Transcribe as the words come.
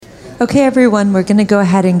Okay, everyone, we're going to go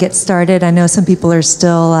ahead and get started. I know some people are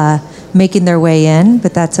still making their way in,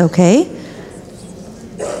 but that's okay.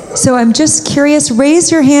 So I'm just curious,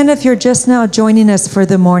 raise your hand if you're just now joining us for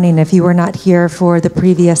the morning, if you were not here for the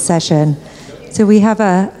previous session. So we have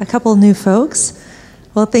a couple new folks.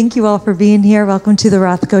 Well, thank you all for being here. Welcome to the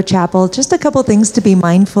Rothko Chapel. Just a couple things to be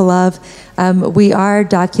mindful of. We are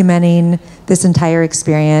documenting this entire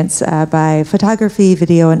experience by photography,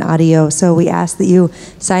 video, and audio. So we ask that you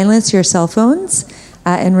silence your cell phones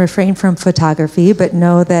and refrain from photography, but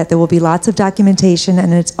know that there will be lots of documentation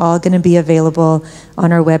and it's all going to be available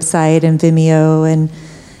on our website and Vimeo and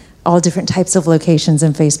all different types of locations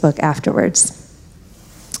and Facebook afterwards.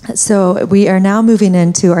 So we are now moving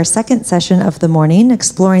into our second session of the morning,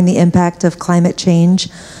 exploring the impact of climate change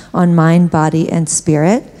on mind, body, and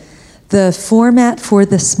spirit. The format for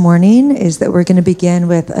this morning is that we're going to begin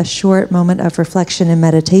with a short moment of reflection and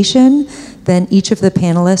meditation. Then each of the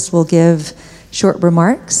panelists will give short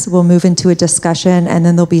remarks. We'll move into a discussion, and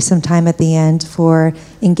then there'll be some time at the end for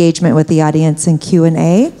engagement with the audience and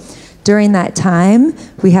Q&A. During that time,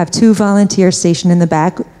 we have 2 volunteers stationed in the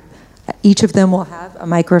back. Each of them will have a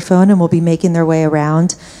microphone and will be making their way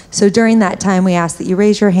around. So during that time, we ask that you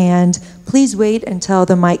raise your hand. Please wait until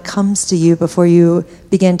the mic comes to you before you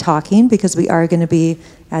begin talking, because we are going to be,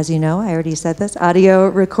 as you know, I already said this, audio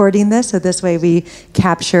recording this, so this way we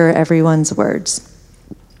capture everyone's words.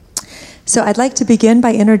 So I'd like to begin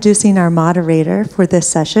by introducing our moderator for this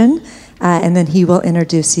session, and then he will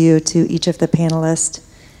introduce you to each of the panelists.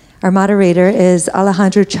 Our moderator is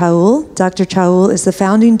Alejandro Chaul. Dr. Chaul is the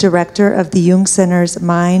founding director of the Jung Center's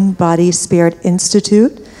Mind, Body, Spirit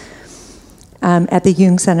Institute. At the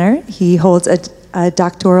Jung Center, he holds a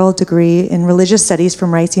doctoral degree in religious studies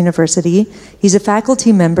from Rice University. He's a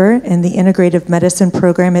faculty member in the integrative medicine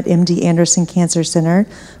program at MD Anderson Cancer Center,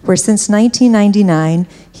 where since 1999,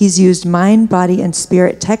 he's used mind, body, and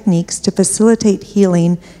spirit techniques to facilitate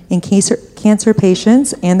healing in cancer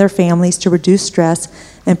patients and their families, to reduce stress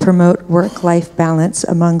and promote work-life balance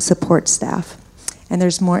among support staff. And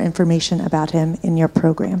there's more information about him in your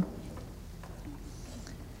program.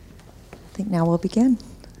 I think now we'll begin.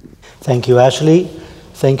 Thank you, Ashley.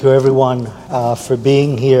 Thank you, everyone, for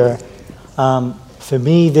being here. For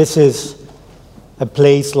me, this is a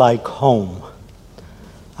place like home.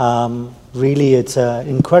 Really, it's an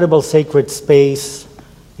incredible sacred space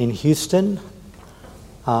in Houston,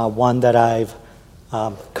 one that I've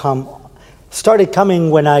started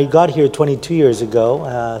coming when I got here 22 years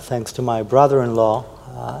ago, thanks to my brother-in-law,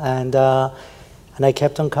 and I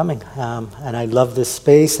kept on coming. And I love this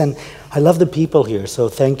space, and I love the people here. So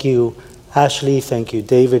thank you, Ashley, thank you,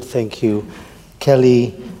 David, thank you,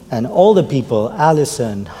 Kelly, and all the people,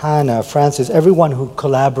 Allison, Hannah, Francis, everyone who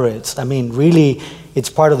collaborates. I mean, really, it's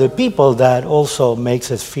part of the people that also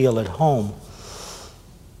makes us feel at home.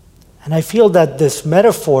 And I feel that this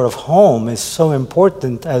metaphor of home is so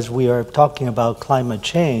important as we are talking about climate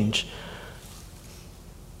change,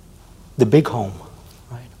 the big home,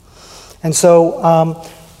 right? And so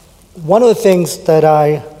one of the things that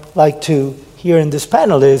I like to hear in this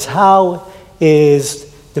panel is, how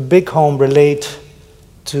is the big home relate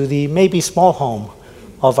to the maybe small home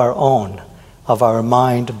of our own, of our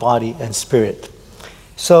mind, body, and spirit?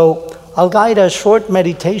 So I'll guide a short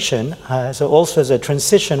meditation, also as a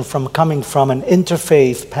transition from coming from an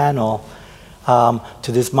interfaith panel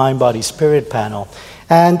to this mind, body, spirit panel.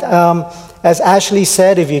 And as Ashley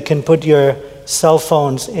said, if you can put your cell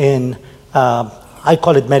phones in, I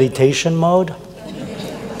call it meditation mode.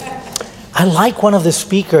 I like one of the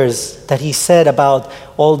speakers that he said about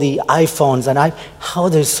all the iPhones and how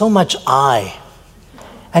there's so much I.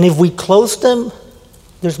 And if we close them,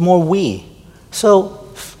 there's more we. So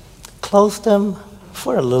close them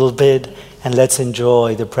for a little bit and let's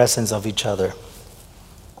enjoy the presence of each other.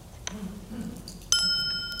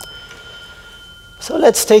 So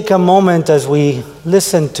let's take a moment as we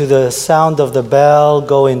listen to the sound of the bell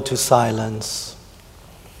go into silence.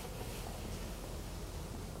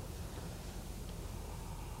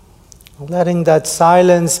 Letting that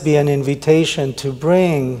silence be an invitation to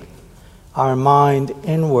bring our mind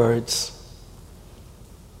inwards.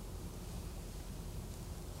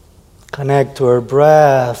 Connect to our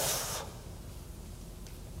breath.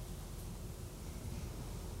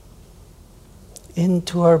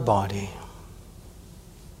 Into our body.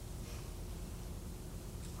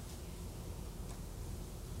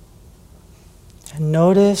 And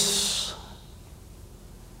notice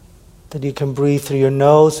that you can breathe through your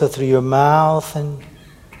nose or through your mouth, and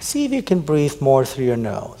see if you can breathe more through your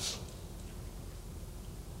nose.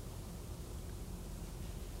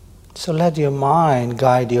 So let your mind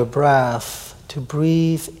guide your breath to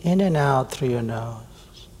breathe in and out through your nose.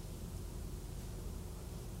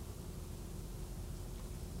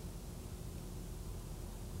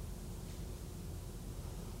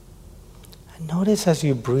 And notice as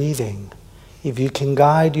you're breathing, if you can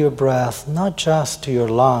guide your breath not just to your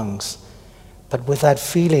lungs, but with that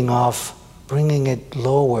feeling of bringing it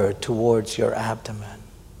lower towards your abdomen.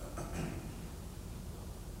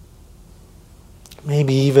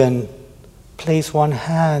 Maybe even place one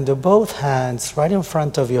hand or both hands right in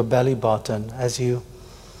front of your belly button as you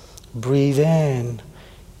breathe in,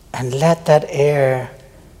 and let that air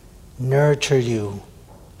nurture you,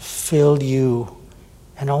 fill you,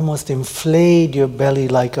 and almost inflate your belly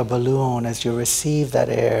like a balloon as you receive that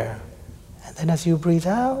air. And then as you breathe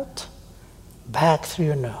out, back through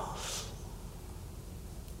your nose.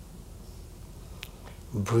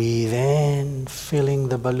 Breathe in, filling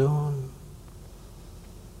the balloon.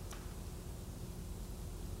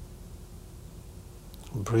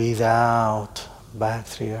 Breathe out, back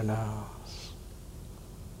through your nose.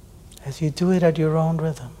 As you do it at your own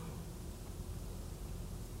rhythm.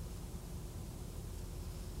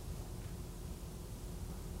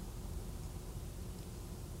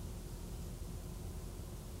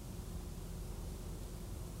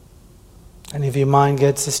 And if your mind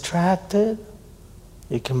gets distracted,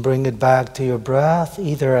 you can bring it back to your breath,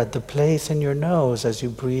 either at the place in your nose as you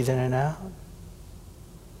breathe in and out,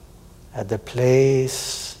 at the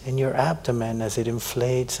place in your abdomen as it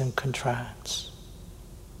inflates and contracts.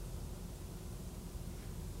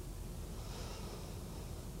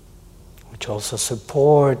 Which also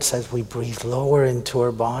supports as we breathe lower into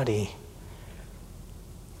our body.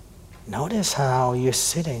 Notice how you're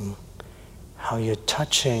sitting, how you're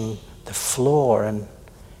touching the floor, and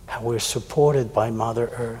how we're supported by Mother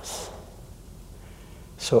Earth.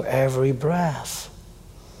 So every breath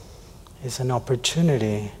is an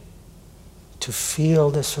opportunity to feel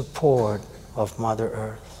the support of Mother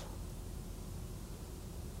Earth.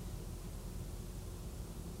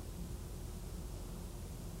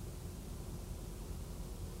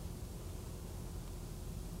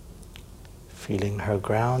 Feeling her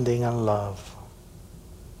grounding and love.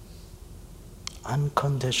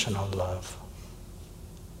 Unconditional love.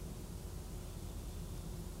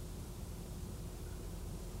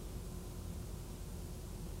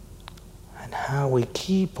 And how we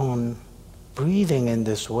keep on breathing in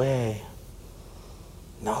this way.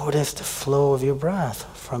 Notice the flow of your breath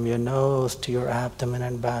from your nose to your abdomen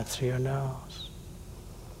and back through your nose.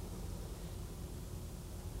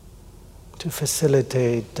 To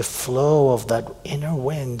facilitate the flow of that inner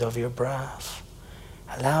wind of your breath.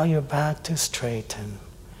 Allow your back to straighten,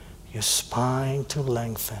 your spine to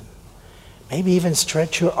lengthen. Maybe even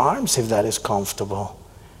stretch your arms if that is comfortable,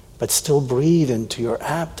 but still breathe into your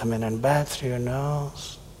abdomen and back through your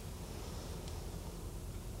nose.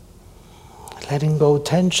 Letting go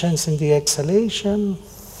tensions in the exhalation,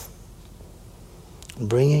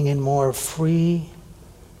 bringing in more free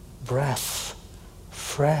breath,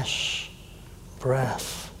 fresh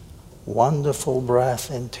breath, wonderful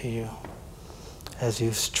breath into you. As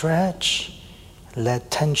you stretch,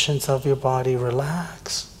 let tensions of your body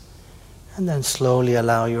relax, and then slowly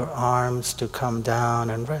allow your arms to come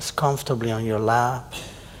down and rest comfortably on your lap,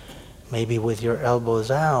 maybe with your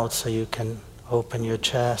elbows out so you can open your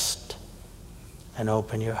chest and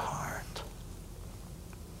open your heart.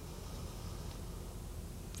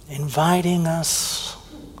 Inviting us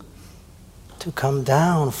to come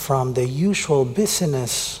down from the usual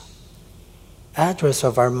busyness address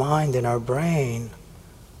of our mind and our brain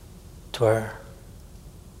to our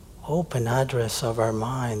open address of our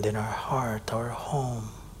mind and our heart, our home,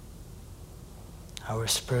 our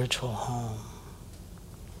spiritual home.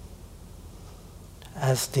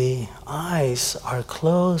 As the eyes are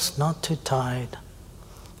closed, not too tight,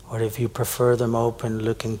 or if you prefer them open,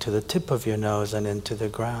 looking to the tip of your nose and into the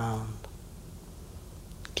ground,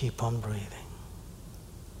 keep on breathing.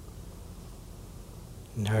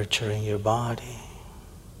 Nurturing your body,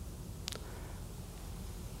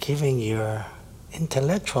 giving your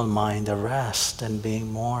intellectual mind a rest and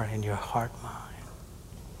being more in your heart mind,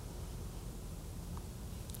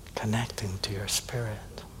 connecting to your spirit.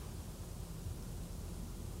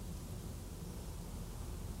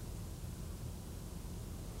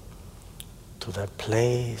 To that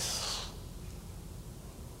place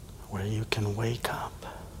where you can wake up.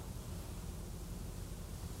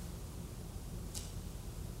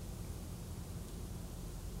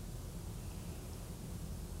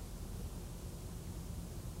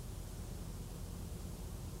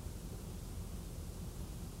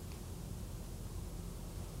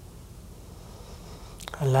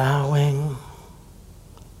 Allowing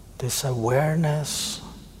this awareness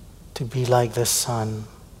to be like the sun,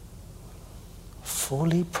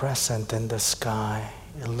 fully present in the sky,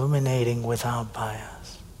 illuminating without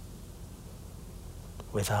bias,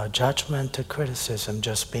 without judgment or criticism,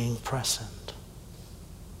 just being present.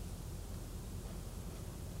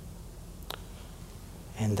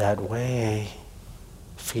 In that way,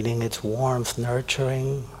 feeling its warmth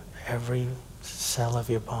nurturing every cell of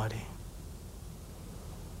your body,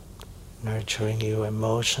 nurturing you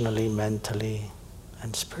emotionally, mentally,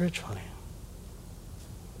 and spiritually.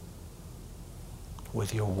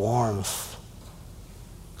 With your warmth,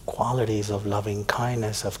 qualities of loving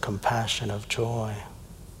kindness, of compassion, of joy,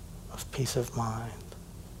 of peace of mind.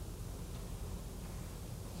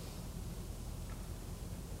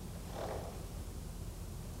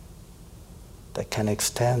 That can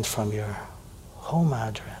extend from your home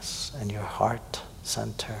address and your heart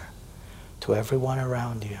center to everyone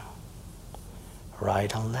around you,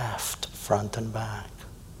 right and left, front and back.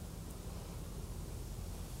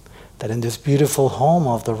 That in this beautiful home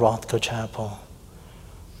of the Rothko Chapel,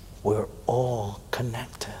 we're all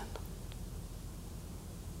connected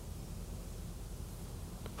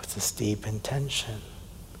with this deep intention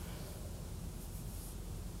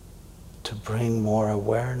to bring more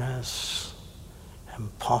awareness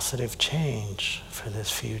and positive change for this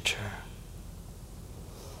future.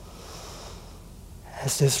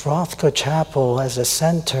 As this Rothko Chapel, as a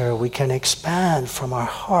center, we can expand from our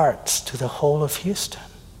hearts to the whole of Houston,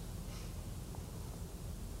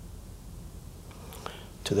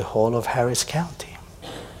 to the whole of Harris County,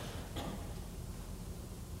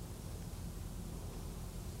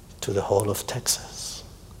 to the whole of Texas,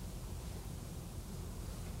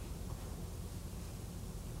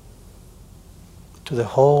 to the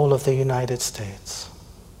whole of the United States.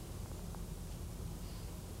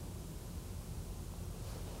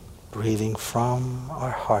 Breathing from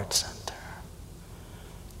our heart center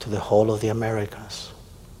to the whole of the Americas.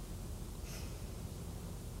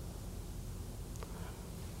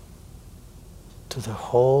 To the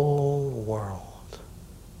whole world.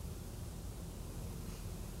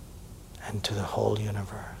 And to the whole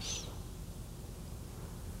universe.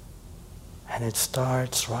 And it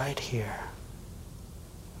starts right here.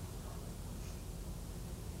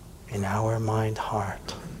 In our mind,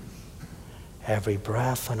 heart. Every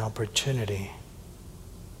breath an opportunity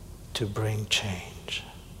to bring change.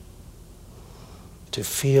 To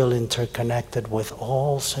feel interconnected with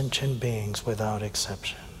all sentient beings without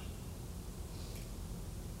exception.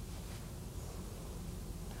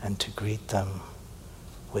 And to greet them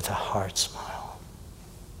with a heart smile.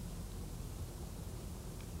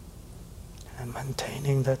 And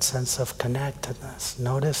maintaining that sense of connectedness.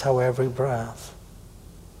 Notice how every breath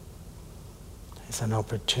is an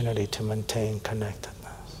opportunity to maintain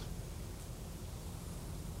connectedness.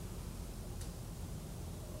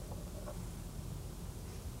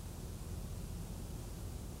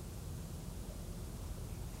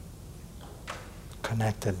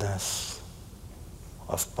 Connectedness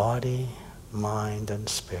of body, mind, and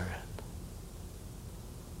spirit.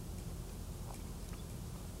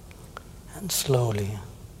 And slowly,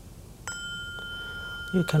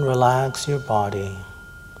 you can relax your body.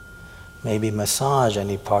 Maybe massage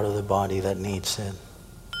any part of the body that needs it.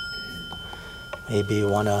 Maybe you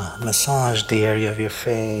want to massage the area of your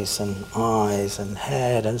face and eyes and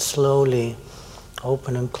head, and slowly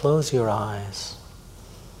open and close your eyes.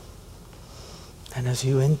 And as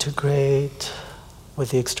you integrate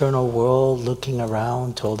with the external world, looking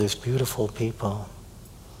around to all these beautiful people,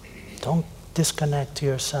 don't disconnect to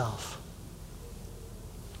yourself.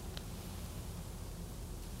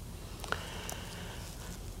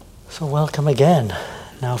 So welcome again,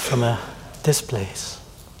 now from this place.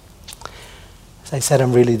 As I said,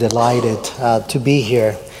 I'm really delighted to be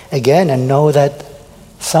here again and know that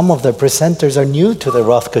some of the presenters are new to the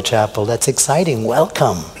Rothko Chapel. That's exciting.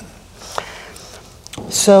 Welcome.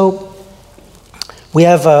 So we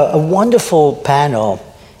have a wonderful panel,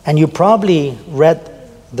 and you probably read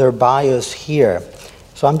their bios here.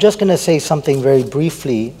 So I'm just going to say something very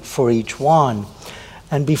briefly for each one.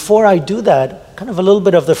 And before I do that, kind of a little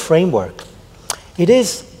bit of the framework. It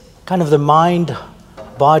is kind of the mind,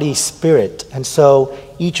 body, spirit. And so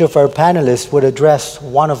each of our panelists would address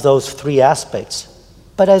one of those three aspects.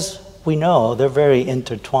 But as we know, they're very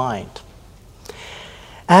intertwined.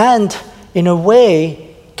 And in a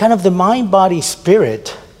way, kind of the mind, body,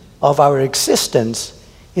 spirit of our existence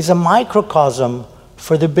is a microcosm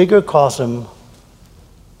for the bigger cosm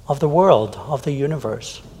of the world, of the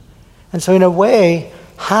universe. And so in a way,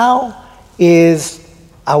 how is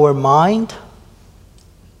our mind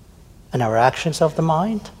and our actions of the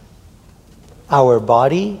mind, our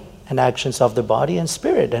body and actions of the body, and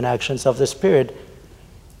spirit and actions of the spirit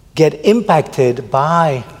get impacted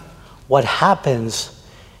by what happens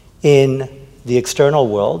in the external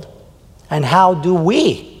world, and how do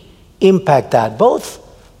we impact that, both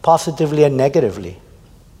positively and negatively.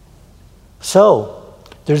 So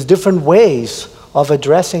there's different ways of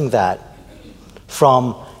addressing that,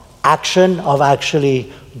 from action of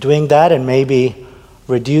actually doing that and maybe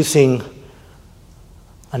reducing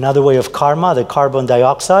another way of karma, the carbon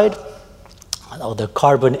dioxide, or the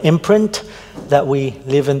carbon imprint that we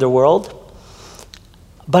live in the world.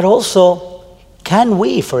 But also, can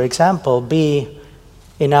we, for example, be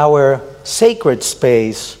in our sacred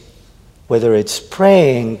space, whether it's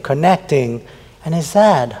praying, connecting, and is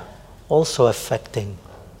that also affecting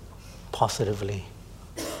positively?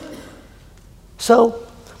 So,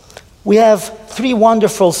 we have three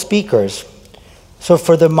wonderful speakers. So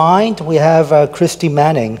for the mind, we have Christy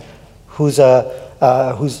Manning, who's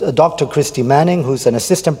Dr. Christy Manning, who's an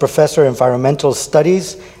assistant professor of environmental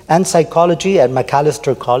studies and psychology at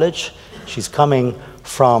Macalester College. She's coming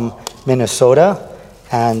from Minnesota,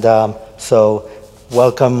 and so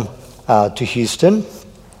welcome to Houston.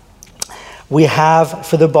 We have,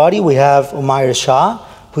 for the body, we have Umair Shah,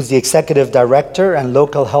 who's the executive director and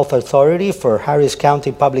local health authority for Harris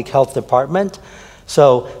County Public Health Department.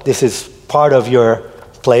 So this is part of your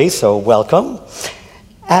place, so welcome.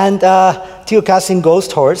 And Tiokasin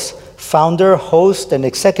Ghosthorse, founder, host, and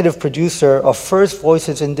executive producer of First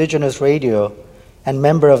Voices Indigenous Radio and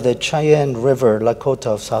member of the Cheyenne River Lakota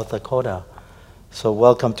of South Dakota. So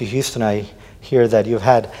welcome to Houston. I hear that you've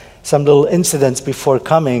had some little incidents before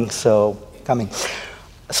coming. So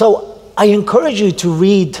I encourage you to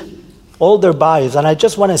read all their bios, and I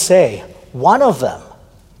just want to say, one of them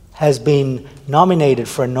has been nominated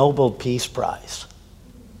for a Nobel Peace Prize.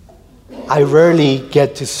 I rarely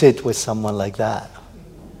get to sit with someone like that.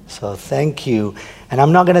 So thank you. And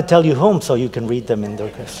I'm not going to tell you whom, so you can read them in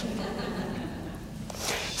their case.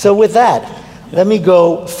 So with that, let me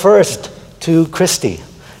go first to Christy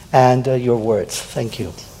and your words. Thank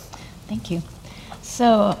you. Thank you.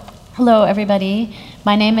 So, hello everybody.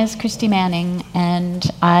 My name is Christy Manning, and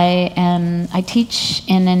I teach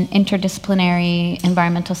in an interdisciplinary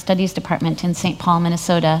environmental studies department in St. Paul,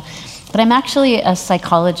 Minnesota. But I'm actually a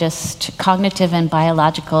psychologist, cognitive and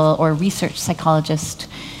biological or research psychologist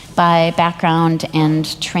by background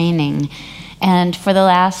and training. And for the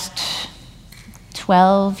last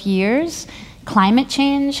 12 years, climate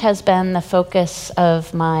change has been the focus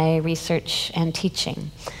of my research and teaching.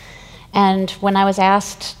 And when I was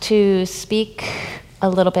asked to speak a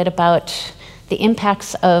little bit about the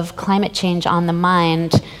impacts of climate change on the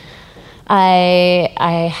mind,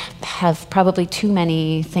 I have probably too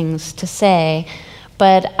many things to say,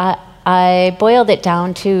 but I boiled it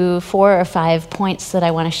down to 4 or 5 points that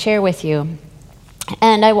I want to share with you.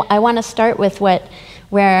 And I want to start with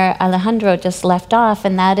where Alejandro just left off,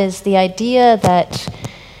 and that is the idea that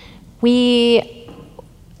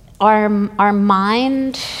our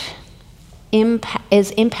mind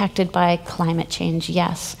is impacted by climate change,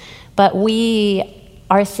 yes, but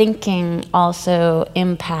our thinking also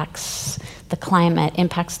impacts the climate,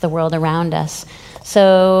 impacts the world around us.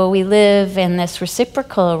 So we live in this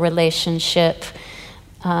reciprocal relationship,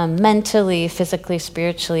 mentally, physically,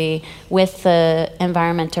 spiritually, with the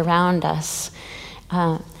environment around us.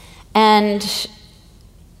 And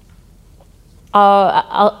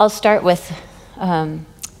I'll start with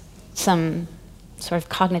some sort of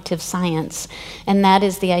cognitive science, and that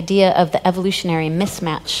is the idea of the evolutionary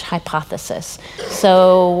mismatch hypothesis.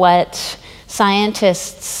 So what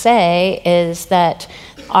scientists say is that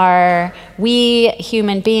we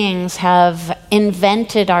human beings have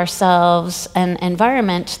invented ourselves an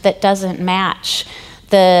environment that doesn't match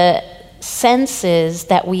the senses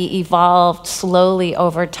that we evolved slowly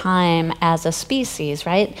over time as a species,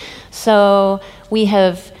 right? So we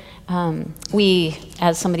have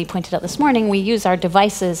as somebody pointed out this morning, we use our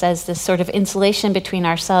devices as this sort of insulation between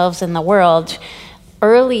ourselves and the world.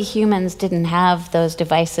 Early humans didn't have those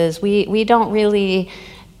devices. We don't really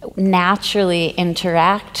naturally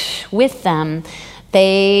interact with them.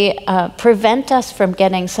 They prevent us from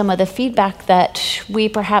getting some of the feedback that we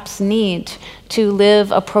perhaps need to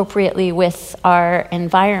live appropriately with our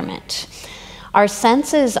environment. Our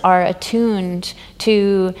senses are attuned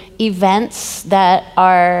to events that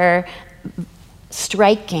are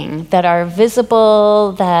striking, that are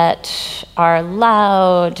visible, that are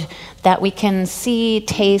loud, that we can see,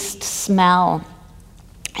 taste, smell.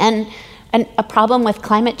 And a problem with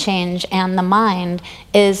climate change and the mind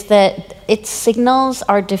is that its signals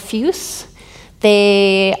are diffuse.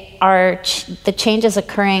 The change is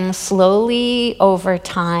occurring slowly over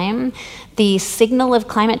time. The signal of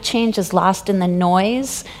climate change is lost in the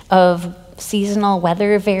noise of seasonal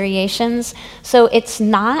weather variations. So it's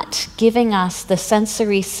not giving us the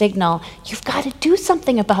sensory signal, you've got to do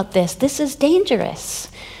something about this. This is dangerous,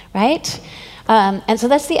 right? And so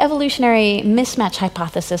that's the evolutionary mismatch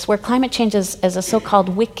hypothesis, where climate change is a so-called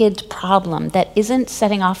wicked problem that isn't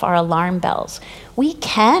setting off our alarm bells. We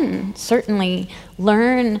can certainly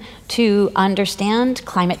learn to understand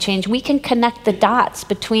climate change. We can connect the dots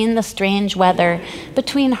between the strange weather,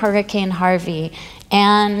 between Hurricane Harvey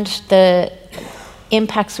and the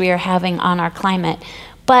impacts we are having on our climate.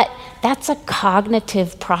 But that's a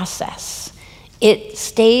cognitive process. It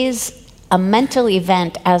stays a mental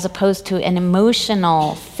event as opposed to an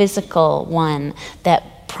emotional, physical one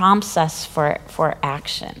that prompts us for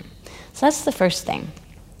action. So that's the first thing.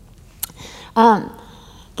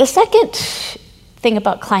 The second thing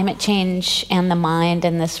about climate change and the mind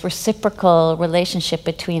and this reciprocal relationship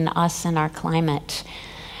between us and our climate,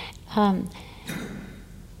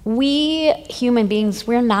 we human beings,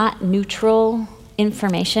 we're not neutral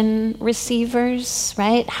information receivers,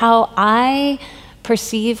 right? How I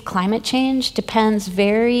perceive climate change depends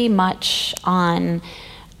very much on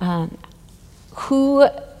who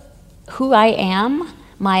I am,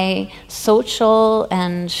 my social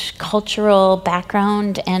and cultural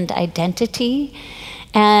background and identity,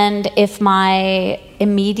 and if my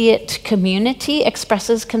immediate community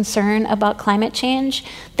expresses concern about climate change,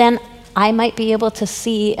 then I might be able to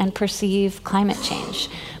see and perceive climate change.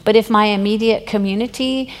 But if my immediate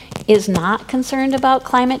community is not concerned about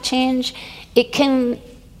climate change, it can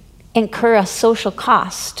incur a social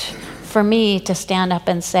cost for me to stand up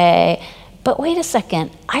and say, but wait a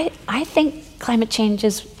second, I think climate change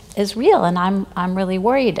is real and I'm really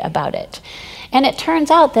worried about it. And it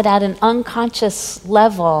turns out that at an unconscious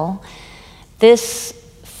level, this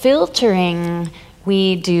filtering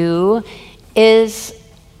we do is,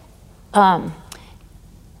 it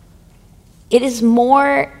is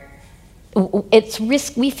more, it's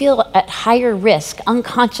risk, we feel at higher risk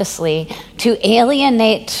unconsciously to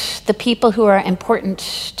alienate the people who are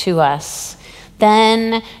important to us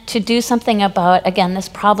than to do something about, again, this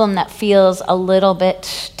problem that feels a little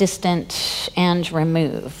bit distant and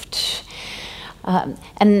removed.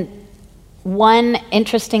 And one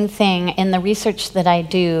interesting thing in the research that I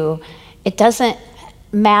do, it doesn't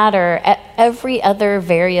matter, every other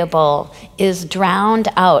variable is drowned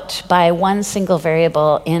out by one single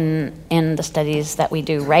variable in the studies that we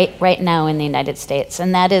do right now in the United States,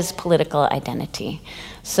 and that is political identity.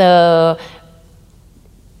 So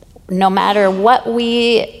no matter what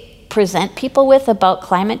we present people with about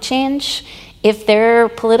climate change, if their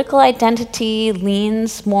political identity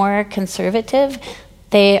leans more conservative,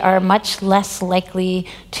 they are much less likely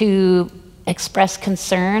to express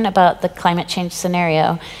concern about the climate change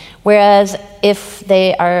scenario. Whereas if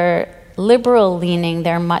they are liberal leaning,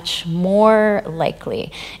 they're much more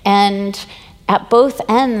likely. And at both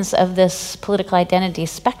ends of this political identity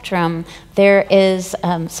spectrum, there is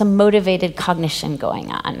some motivated cognition going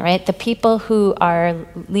on, right? The people who are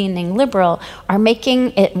leaning liberal are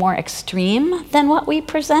making it more extreme than what we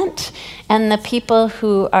present, and the people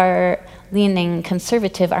who are leaning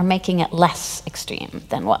conservative are making it less extreme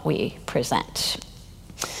than what we present.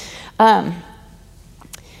 The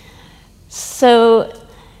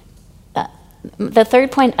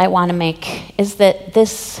third point I want to make is that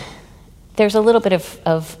there's a little bit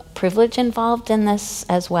of privilege involved in this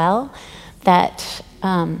as well, that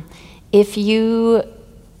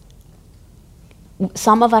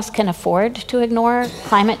some of us can afford to ignore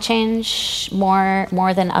climate change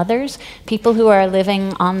more than others. People who are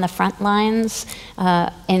living on the front lines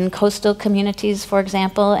in coastal communities, for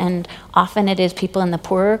example, and often it is people in the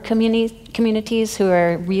poorer communities who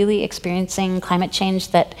are really experiencing climate change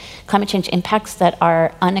impacts that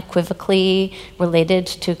are unequivocally related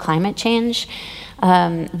to climate change.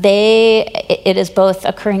 It is both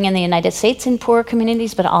occurring in the United States in poor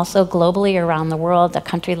communities, but also globally around the world. A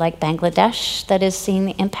country like Bangladesh that is seeing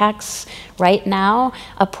the impacts right now,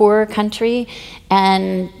 a poorer country,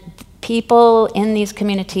 and people in these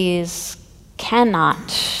communities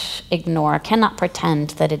cannot ignore, cannot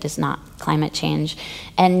pretend that it is not climate change.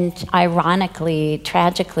 And ironically,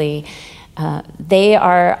 tragically, they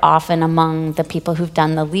are often among the people who've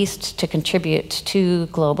done the least to contribute to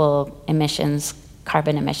global emissions,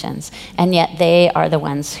 carbon emissions, and yet they are the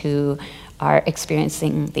ones who are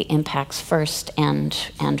experiencing the impacts first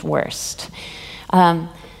and worst.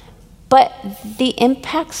 But the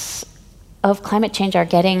impacts of climate change are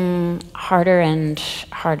getting harder and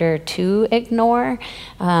harder to ignore.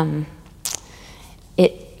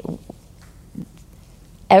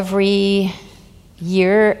 every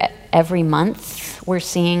year, every month, we're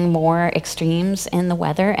seeing more extremes in the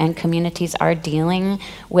weather, and communities are dealing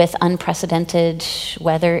with unprecedented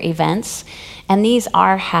weather events. And these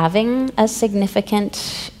are having a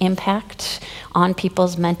significant impact on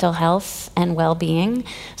people's mental health and well-being.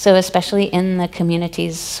 So especially in the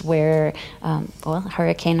communities where,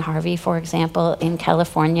 Hurricane Harvey, for example, in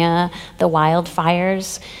California, the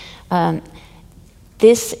wildfires,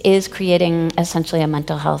 this is creating essentially a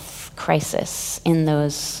mental health crisis in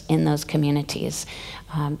those communities.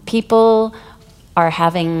 People are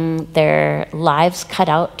having their lives cut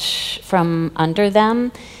out from under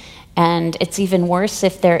them, and it's even worse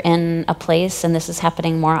if they're in a place, and this is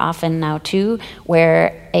happening more often now too,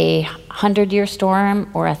 where a 100-year storm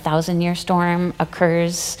or a 1,000-year storm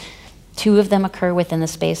occurs. 2 of them occur within the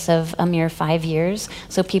space of a mere 5 years.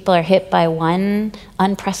 So people are hit by one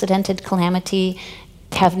unprecedented calamity,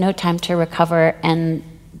 have no time to recover, and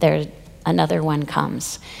another one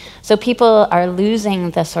comes. So people are losing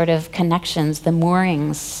the sort of connections, the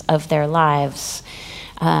moorings of their lives.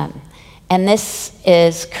 And this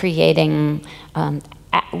is creating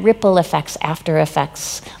ripple effects, after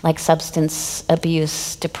effects, like substance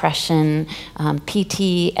abuse, depression,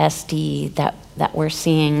 PTSD that we're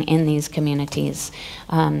seeing in these communities.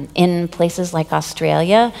 In places like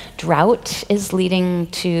Australia, drought is leading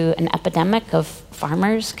to an epidemic of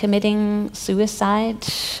farmers committing suicide.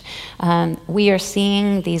 We are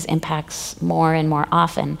seeing these impacts more and more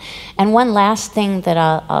often. And one last thing that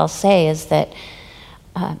I'll say is that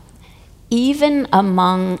even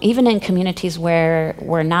in communities where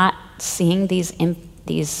we're not seeing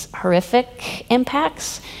these horrific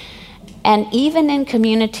impacts, and even in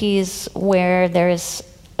communities where there's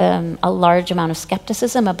a large amount of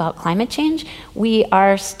skepticism about climate change, we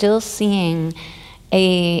are still seeing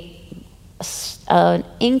an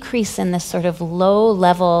increase in this sort of low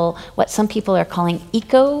level, what some people are calling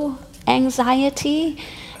eco-anxiety,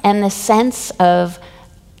 and the sense of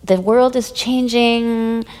the world is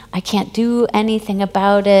changing, I can't do anything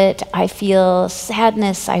about it, I feel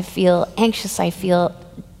sadness, I feel anxious, I feel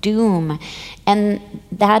doom. And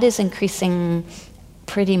that is increasing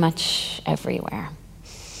pretty much everywhere.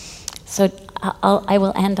 So I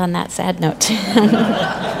will end on that sad note.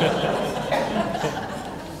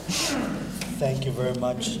 Thank you very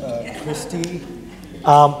much, Christy.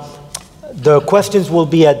 The questions will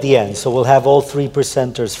be at the end, so we'll have all 3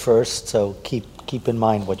 presenters first, so keep in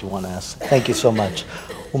mind what you want to ask. Thank you so much.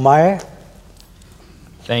 Umair?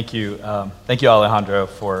 Thank you. Thank you, Alejandro,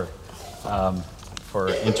 for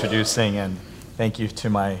introducing, and thank you to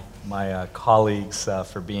my colleagues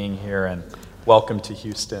for being here, and welcome to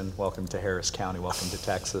Houston, welcome to Harris County, welcome to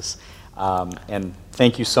Texas. And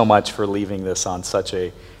thank you so much for leaving this on such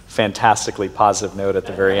a fantastically positive note at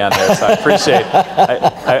the very end there, so I appreciate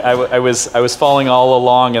I was following all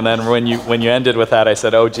along, and then when you ended with that, I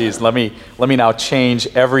said, oh geez, let me now change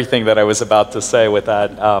everything that I was about to say with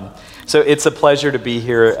that. So it's a pleasure to be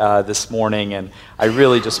here this morning, and I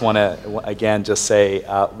really just want to again just say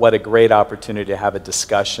what a great opportunity to have a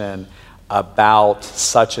discussion about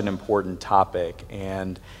such an important topic.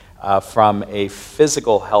 And from a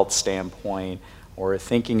physical health standpoint, or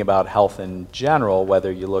thinking about health in general,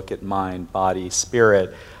 whether you look at mind, body,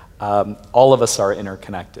 spirit, all of us are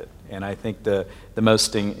interconnected. And I think the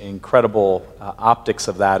most incredible optics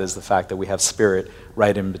of that is the fact that we have spirit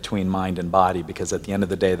right in between mind and body, because at the end of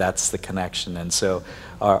the day, that's the connection. And so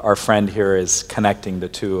our friend here is connecting the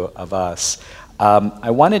two of us.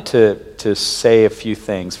 I wanted to say a few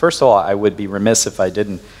things. First of all, I would be remiss if I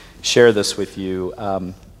didn't share this with you.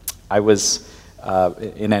 I was,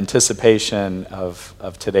 in anticipation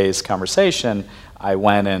of today's conversation, I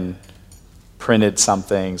went and printed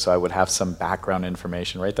something so I would have some background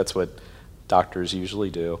information, right? That's what doctors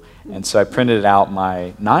usually do. And so I printed out.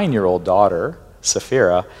 My 9-year-old daughter,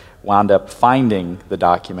 Safira, wound up finding the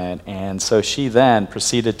document, and so she then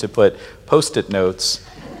proceeded to put Post-it notes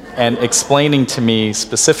and explaining to me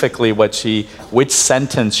specifically which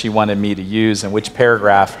sentence she wanted me to use and which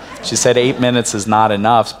paragraph. She said 8 minutes is not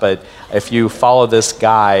enough, but if you follow this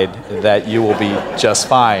guide, that you will be just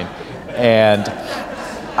fine. And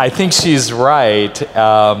I think she's right.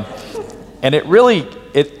 And it really,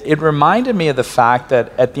 it reminded me of the fact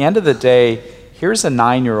that at the end of the day, here's a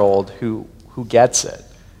 9-year-old who gets it,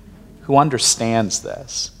 who understands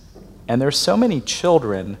this. And there's so many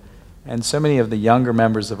children and so many of the younger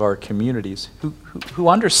members of our communities who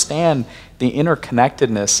understand the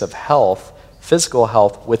interconnectedness of health, physical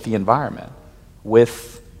health, with the environment,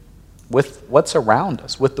 with what's around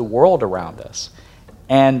us, with the world around us.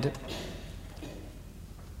 And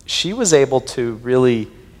she was able to really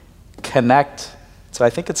connect. So I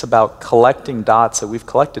think it's about collecting dots. So we've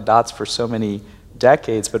collected dots for so many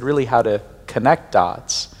decades, but really how to connect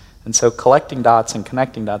dots. And so collecting dots and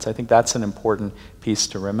connecting dots, I think that's an important piece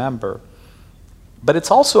to remember. But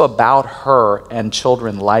it's also about her and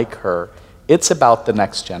children like her. It's about the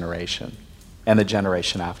next generation and the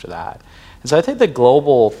generation after that. And so I think the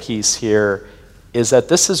global piece here is that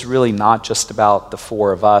this is really not just about the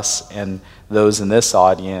four of us and those in this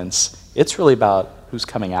audience. It's really about who's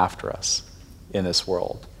coming after us in this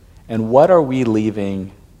world. And what are we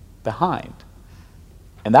leaving behind?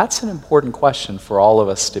 And that's an important question for all of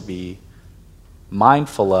us to be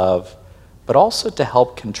mindful of, but also to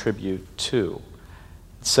help contribute to.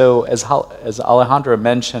 So as Alejandra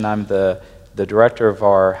mentioned, I'm the director of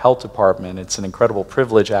our health department. It's an incredible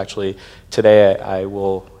privilege, actually. Today I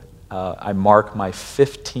mark my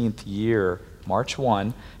 15th year, March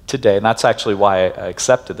 1, today, and that's actually why I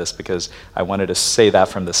accepted this, because I wanted to say that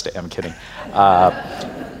from the stage. I'm kidding.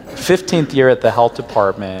 15th year at the health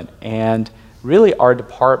department, and really our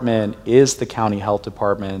department is the county health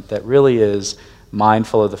department that really is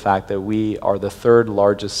mindful of the fact that we are the third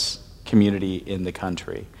largest community in the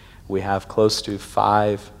country. We have close to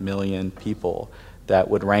 5 million people that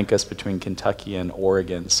would rank us between Kentucky and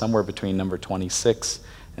Oregon, somewhere between number 26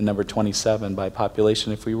 and number 27 by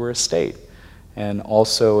population if we were a state. And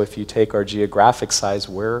also, if you take our geographic size,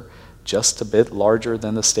 we're just a bit larger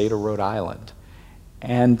than the state of Rhode Island.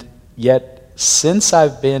 And yet, since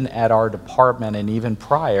I've been at our department and even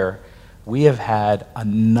prior, we have had a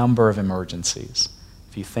number of emergencies.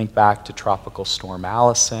 If you think back to Tropical Storm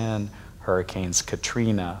Allison, Hurricanes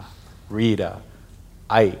Katrina, Rita,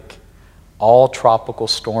 Ike, all tropical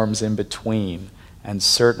storms in between, and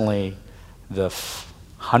certainly the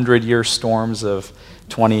 100-year storms of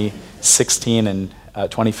 2016 and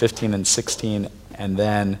 2015 and 16, and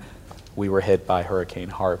then we were hit by Hurricane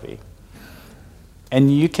Harvey.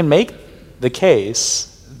 And you can make the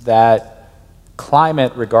case that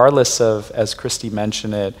climate, regardless of, as Christy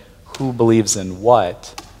mentioned it, who believes in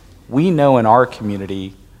what, we know in our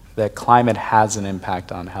community that climate has an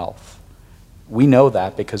impact on health. We know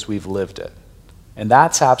that because we've lived it. And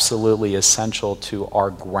that's absolutely essential to our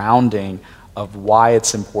grounding of why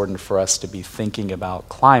it's important for us to be thinking about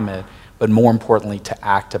climate, but more importantly to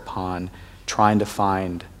act upon trying to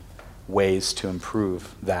find ways to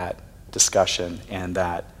improve that discussion and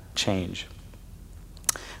that change.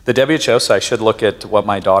 The WHO, so I should look at what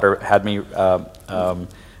my daughter had me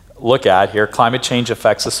look at here. Climate change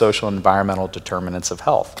affects the social and environmental determinants of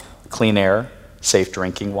health. Clean air, safe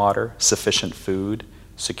drinking water, sufficient food,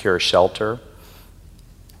 secure shelter.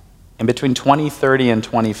 And between 2030 and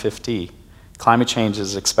 2050, climate change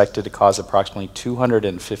is expected to cause approximately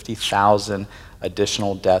 250,000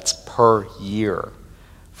 additional deaths per year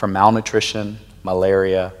from malnutrition,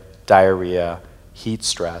 malaria, diarrhea, heat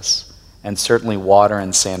stress, and certainly water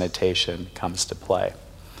and sanitation comes to play.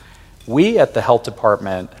 We at the health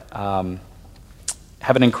department have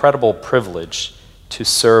an incredible privilege to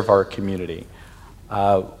serve our community.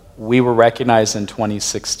 We were recognized in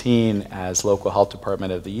 2016 as Local Health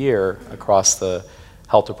Department of the Year across the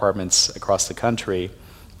health departments across the country,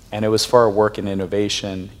 and it was for our work in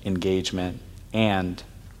innovation, engagement, and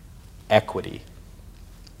equity.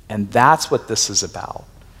 And that's what this is about.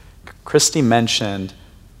 Christy mentioned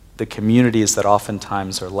the communities that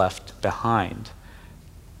oftentimes are left behind.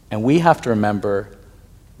 And we have to remember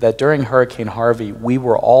that during Hurricane Harvey, we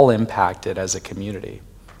were all impacted as a community,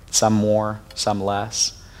 some more, some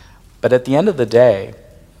less. But at the end of the day,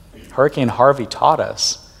 Hurricane Harvey taught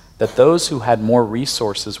us that those who had more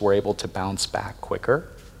resources were able to bounce back quicker,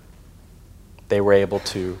 they were able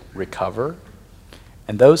to recover,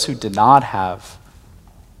 and those who did not have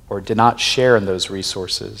or did not share in those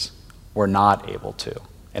resources were not able to,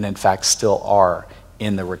 and in fact still are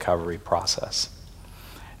in the recovery process.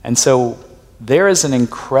 And so there is an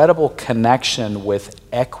incredible connection with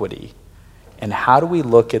equity, and how do we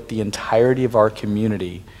look at the entirety of our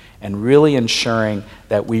community and really ensuring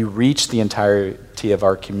that we reach the entirety of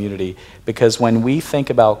our community, because when we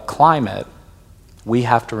think about climate, we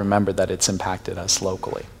have to remember that it's impacted us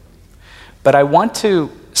locally. But I want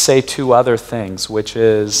to say two other things, which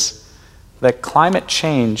is that climate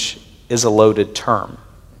change is a loaded term.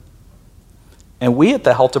 And we at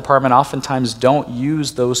the health department oftentimes don't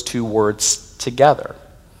use those two words together,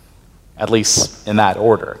 at least in that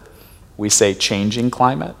order. We say changing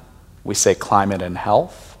climate, we say climate and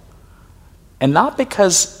health, and not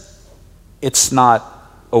because it's not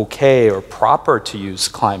okay or proper to use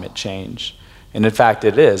climate change. And in fact,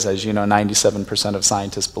 it is. As you know, 97% of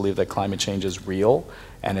scientists believe that climate change is real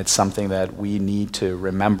And it's something that we need to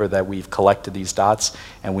remember, that we've collected these dots,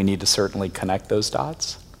 and we need to certainly connect those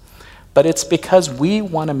dots. But it's because we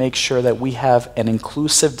want to make sure that we have an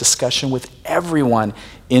inclusive discussion with everyone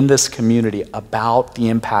in this community about the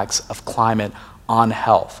impacts of climate on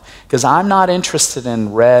health. Because I'm not interested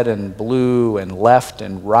in red and blue and left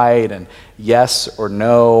and right and yes or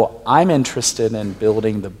no. I'm interested in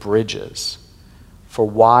building the bridges for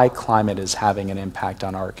why climate is having an impact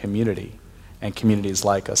on our community and communities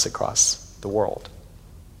like us across the world.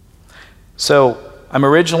 So I'm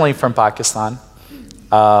originally from Pakistan.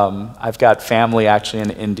 I've got family actually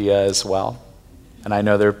in India as well. And I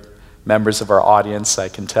know there are members of our audience, I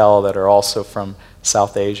can tell, that are also from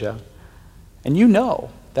South Asia. And you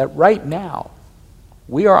know that right now,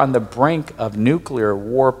 we are on the brink of nuclear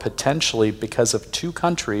war potentially because of two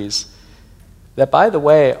countries that, by the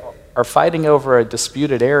way, are fighting over a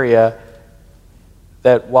disputed area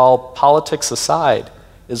that, while politics aside,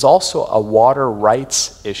 is also a water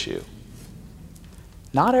rights issue.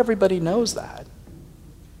 Not everybody knows that.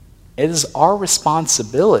 It is our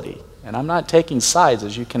responsibility, and I'm not taking sides,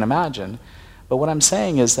 as you can imagine, but what I'm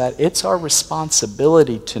saying is that it's our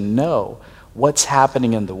responsibility to know what's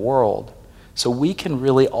happening in the world so we can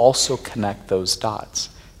really also connect those dots.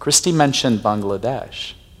 Christy mentioned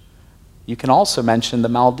Bangladesh. You can also mention the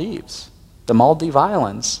Maldives. The Maldive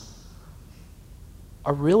Islands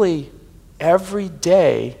are really every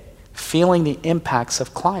day feeling the impacts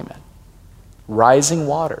of climate. Rising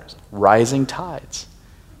waters, rising tides.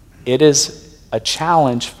 It is a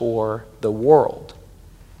challenge for the world.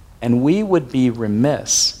 And we would be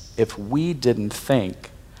remiss if we didn't think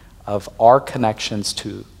of our connections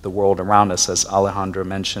to the world around us, as Alejandro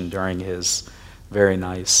mentioned during his very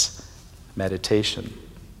nice meditation.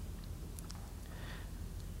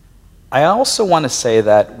 I also want to say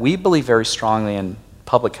that we believe very strongly in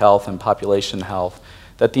public health and population health,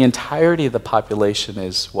 that the entirety of the population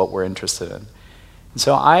is what we're interested in. And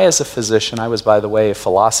so I, as a physician, I was, by the way, a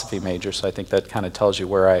philosophy major, so I think that kind of tells you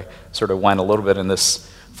where I sort of went a little bit in this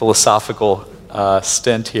philosophical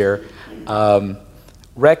stint here.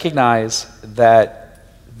 Recognize that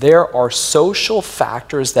there are social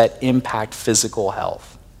factors that impact physical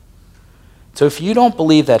health. So if you don't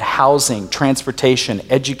believe that housing, transportation,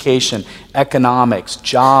 education, economics,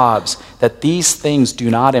 jobs, that these things do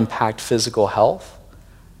not impact physical health,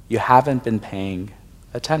 you haven't been paying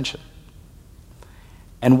attention.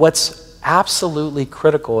 And what's absolutely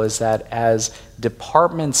critical is that as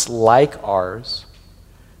departments like ours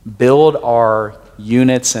build our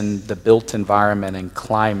units in the built environment and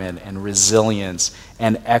climate and resilience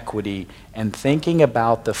and equity, and thinking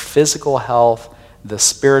about the physical health, the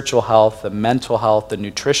spiritual health, the mental health, the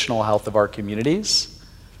nutritional health of our communities,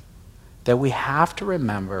 that we have to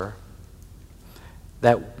remember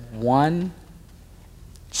that one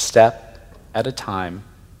step at a time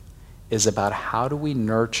is about how do we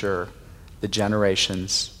nurture the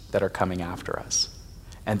generations that are coming after us.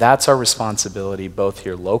 And that's our responsibility both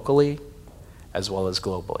here locally as well as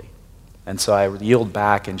globally. And so I yield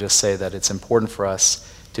back and just say that it's important for us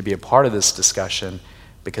to be a part of this discussion,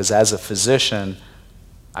 because as a physician,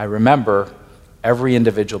 I remember every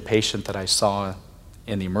individual patient that I saw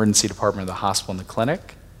in the emergency department of the hospital and the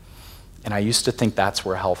clinic, and I used to think that's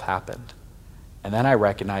where health happened. And then I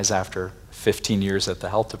recognized after 15 years at the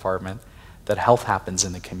health department that health happens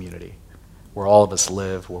in the community, where all of us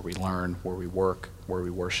live, where we learn, where we work, where we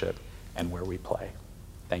worship, and where we play.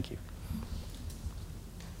 Thank you.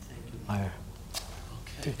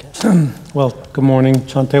 Well, good morning.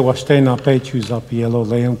 Chante washte na pe chuzapielo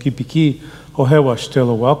leon kipiki ohewa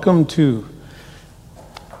stilla. Welcome to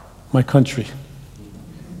my country.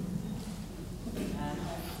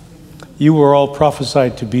 You were all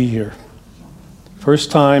prophesied to be here.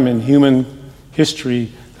 First time in human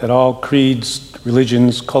history that all creeds,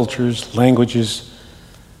 religions, cultures, languages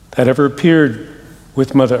that ever appeared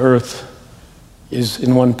with Mother Earth is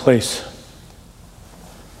in one place.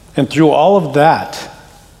 And through all of that,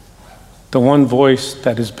 the one voice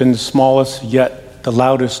that has been the smallest yet the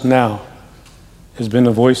loudest now has been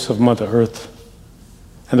the voice of Mother Earth.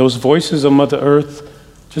 And those voices of Mother Earth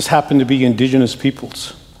just happen to be indigenous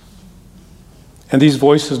peoples. And these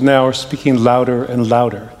voices now are speaking louder and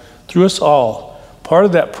louder through us all. Part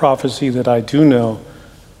of that prophecy that I do know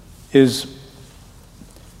is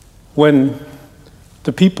when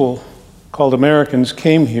the people called Americans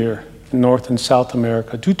came here in North and South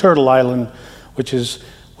America to Turtle Island, which is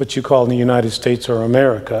what you call in the United States or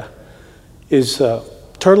America, is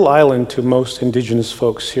Turtle Island to most indigenous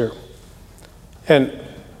folks here. And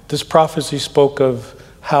this prophecy spoke of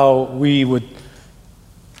how we would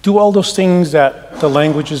do all those things that the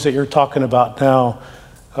languages that you're talking about now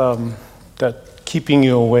that keeping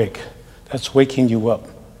you awake, that's waking you up.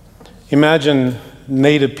 Imagine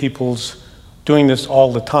native peoples doing this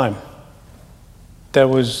all the time. There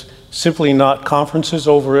was simply not conferences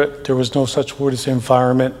over it. There was no such word as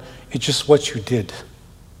environment. It's just what you did.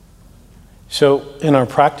 So in our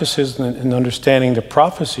practices and understanding the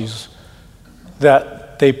prophecies,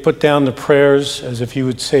 that they put down the prayers, as if you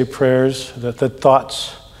would say prayers, the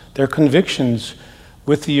thoughts, their convictions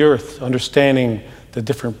with the earth, understanding the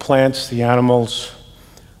different plants, the animals,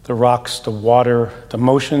 the rocks, the water, the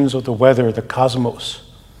motions of the weather, the cosmos.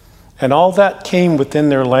 And all that came within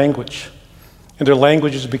their language. And their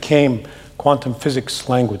languages became quantum physics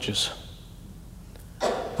languages.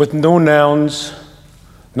 With no nouns,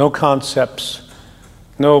 no concepts,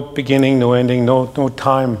 no beginning, no ending, no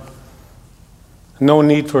time, no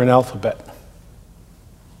need for an alphabet.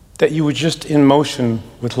 That you were just in motion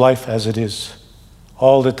with life as it is,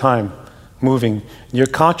 all the time, moving. Your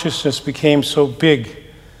consciousness became so big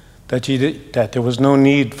that there was no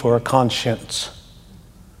need for a conscience,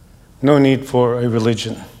 no need for a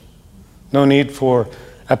religion, no need for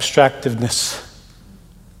abstractiveness.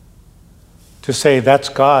 To say that's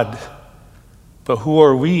God, but who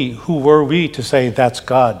are we? Who were we to say that's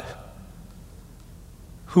God?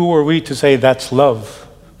 Who were we to say that's love?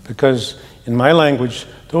 Because in my language,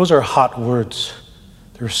 those are hot words.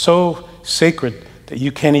 They're so sacred that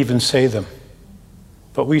you can't even say them.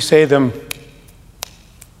 But we say them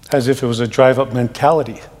as if it was a drive-up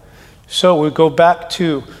mentality. So we go back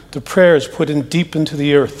to the prayers put in deep into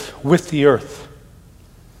the earth, with the earth.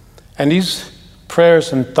 And these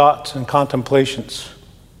prayers and thoughts and contemplations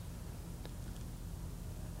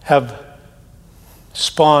have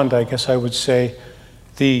spawned, I guess I would say,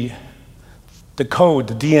 the code,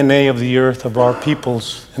 the DNA of the earth of our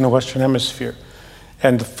peoples in the Western Hemisphere.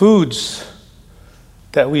 And the foods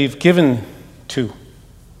that we've given to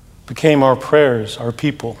became our prayers, our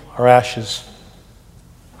people, our ashes,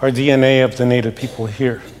 our DNA of the native people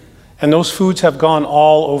here. And those foods have gone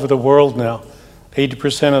all over the world now.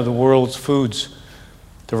 80% of the world's foods,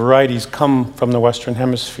 the varieties, come from the Western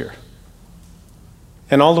Hemisphere.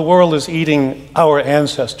 And all the world is eating our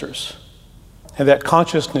ancestors. And that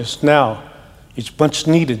consciousness now is much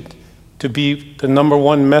needed to be the number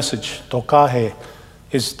one message. Tokahe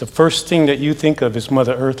is the first thing that you think of is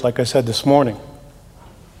Mother Earth, like I said this morning,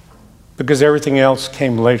 because everything else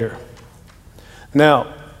came later.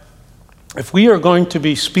 Now, if we are going to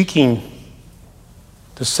be speaking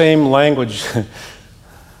the same language,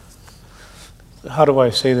 how do I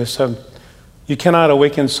say this? You cannot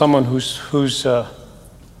awaken someone who's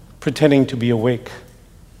pretending to be awake.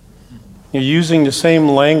 You're using the same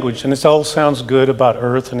language, and this all sounds good about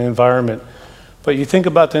earth and environment, but you think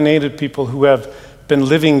about the native people who have been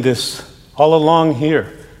living this all along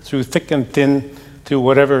here, through thick and thin, through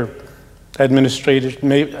whatever administrator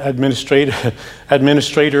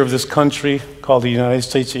of this country called the United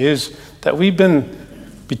States is, that we've been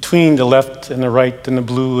between the left and the right and the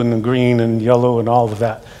blue and the green and yellow and all of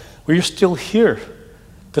that. We're still here.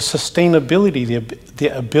 The sustainability, the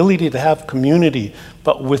ability to have community,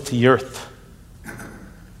 but with the earth.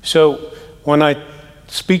 So when I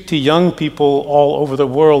speak to young people all over the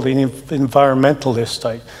world, the environmentalists,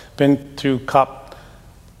 I've been through COP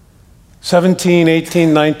 17,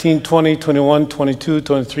 18, 19, 20, 21, 22,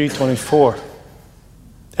 23, 24,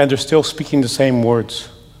 and they're still speaking the same words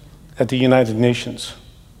at the United Nations.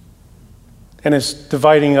 And it's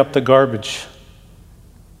dividing up the garbage.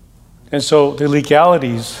 And so the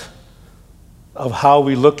legalities of how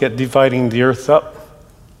we look at dividing the earth up,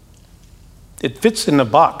 it fits in the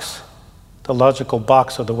box, the logical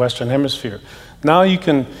box of the Western Hemisphere. Now you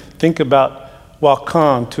can think about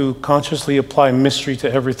Wakan to consciously apply mystery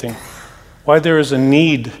to everything. Why there is a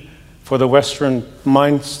need for the Western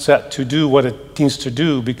mindset to do what it needs to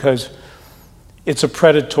do, because it's a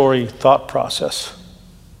predatory thought process.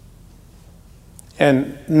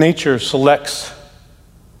 And nature selects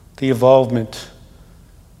the evolvement.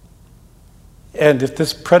 And if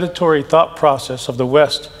this predatory thought process of the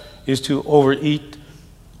West is to overeat,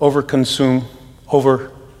 overconsume,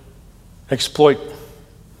 overexploit,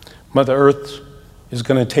 Mother Earth is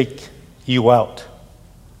going to take you out,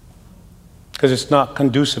 because it's not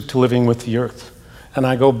conducive to living with the earth. And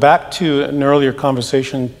I go back to an earlier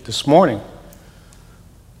conversation this morning.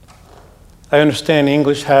 I understand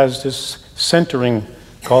English has this centering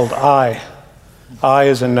called I. I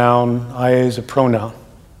is a noun, I is a pronoun.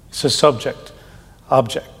 It's a subject,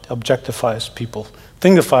 object, objectifies people,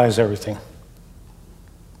 thingifies everything.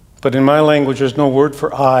 But in my language, there's no word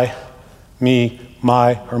for I, me,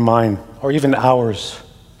 my, or mine, or even ours.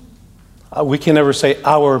 We can never say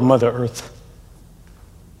our Mother Earth.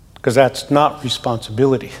 because that's not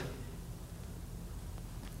responsibility.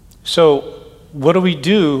 So what do we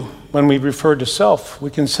do when we refer to self?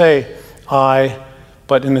 We can say I,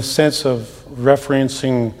 but in the sense of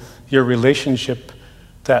referencing your relationship,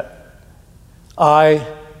 that I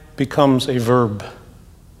becomes a verb.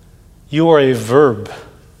 You are a verb.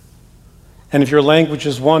 And if your language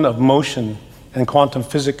is one of motion and quantum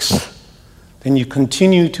physics, then you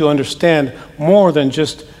continue to understand more than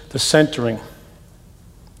just the centering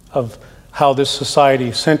of how this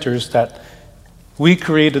society centers, that we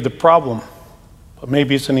created the problem, but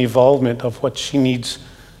maybe it's an evolvement of what she needs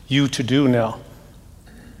you to do now.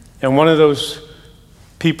 And one of those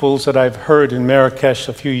peoples that I've heard in Marrakesh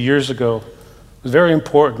a few years ago was very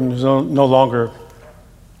important, is no longer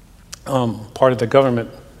part of the government,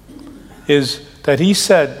 is that he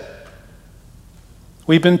said,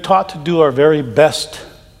 we've been taught to do our very best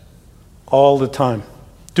all the time.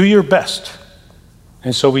 Do your best.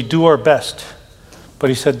 And so we do our best. But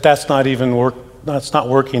he said, that's not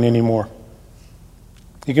working anymore.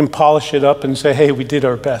 You can polish it up and say, hey, we did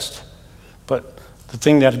our best. But the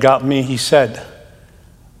thing that got me, he said,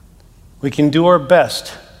 we can do our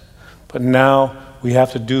best, but now we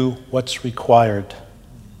have to do what's required.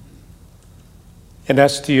 And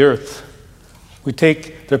that's the earth. We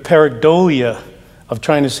take the pareidolia of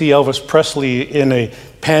trying to see Elvis Presley in a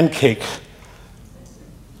pancake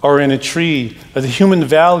or in a tree, or the human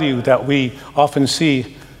value that we often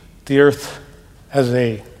see the earth as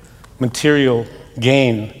a material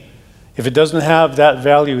gain. If it doesn't have that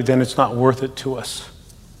value, then it's not worth it to us.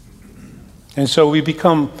 And so we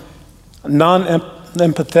become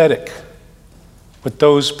non-empathetic with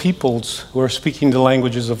those peoples who are speaking the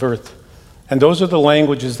languages of earth. And those are the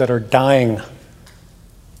languages that are dying.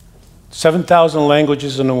 7,000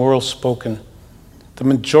 languages in the world spoken. The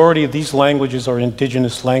majority of these languages are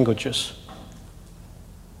indigenous languages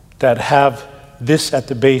that have this at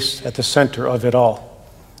the base, at the center of it all,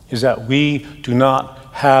 is that we do not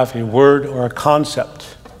have a word or a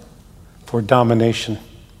concept for domination.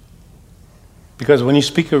 Because when you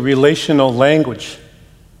speak a relational language,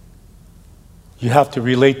 you have to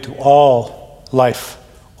relate to all life,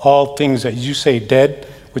 all things that you say dead,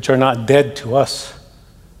 which are not dead to us.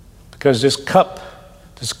 Because this cup,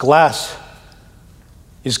 this glass,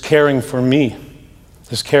 is caring for me,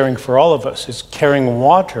 is caring for all of us, is carrying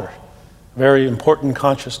water, very important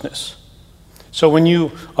consciousness. So when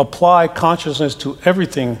you apply consciousness to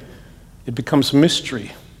everything, it becomes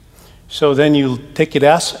mystery. So then you take it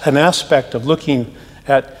as an aspect of looking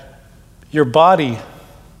at your body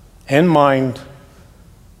and mind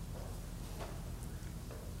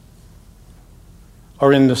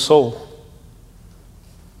are in the soul.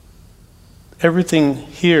 Everything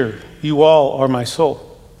here, you all are my soul.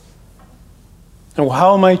 And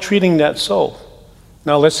how am I treating that soul?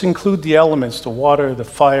 Now let's include the elements, the water, the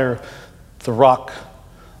fire, the rock,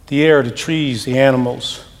 the air, the trees, the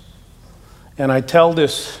animals. And I tell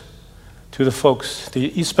this to the folks,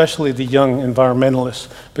 especially the young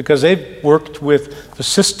environmentalists, because they've worked with the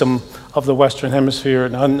system of the Western Hemisphere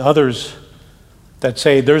and others that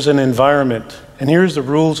say there's an environment, and here's the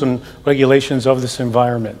rules and regulations of this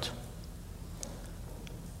environment.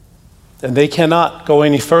 And they cannot go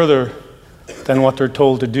any further than what they're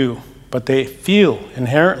told to do. But they feel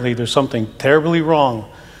inherently there's something terribly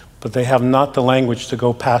wrong, but they have not the language to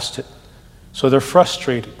go past it. So they're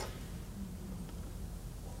frustrated.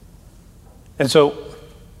 And so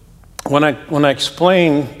when I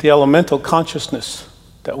explain the elemental consciousness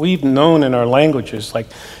that we've known in our languages, like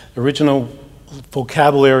the original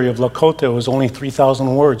vocabulary of Lakota was only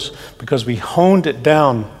 3,000 words, because we honed it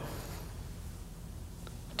down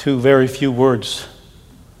to very few words.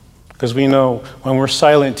 Because we know when we're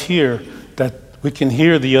silent here that we can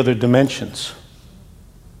hear the other dimensions.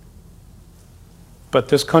 But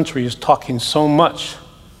this country is talking so much,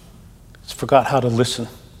 it's forgot how to listen.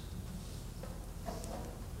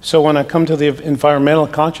 So when I come to the environmental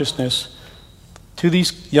consciousness, to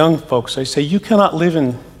these young folks, I say,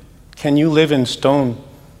 can you live in stone?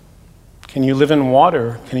 Can you live in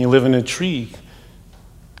water? Can you live in a tree?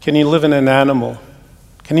 Can you live in an animal?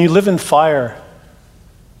 Can you live in fire?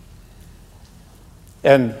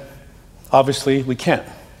 And obviously we can't.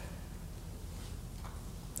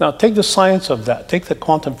 Now take the science of that, take the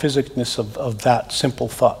quantum physicness of that simple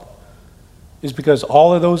thought. Is because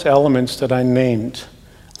all of those elements that I named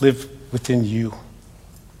live within you.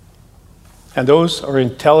 And those are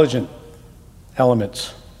intelligent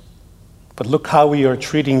elements. But look how we are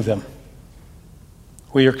treating them.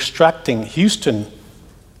 We are extracting. Houston,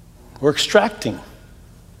 we're extracting.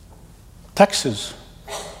 Texas,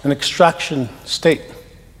 an extraction state.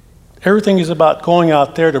 Everything is about going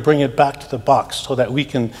out there to bring it back to the box so that we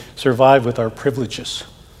can survive with our privileges.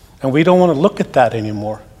 And we don't want to look at that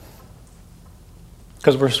anymore.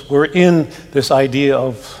 Because we're in this idea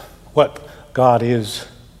of what God is.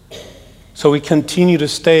 So we continue to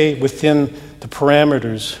stay within the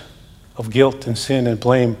parameters of guilt and sin and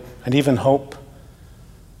blame and even hope.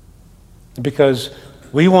 Because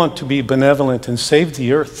we want to be benevolent and save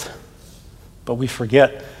the earth, but we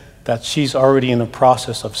forget that she's already in the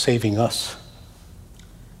process of saving us.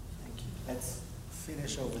 Thank you. Let's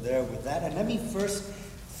finish over there with that. And let me first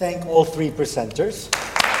thank all three presenters.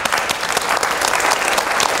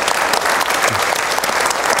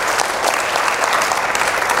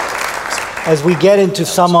 As we get into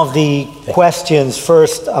some of the questions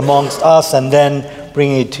first amongst us and then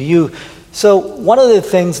bringing it to you. So one of the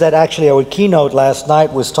things that actually our keynote last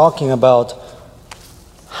night was talking about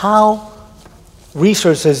how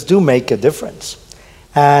resources do make a difference.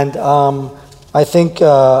 And I think,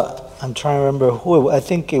 I'm trying to remember who, I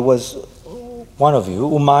think it was one of you,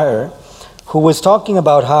 Umair, who was talking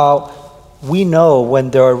about how we know when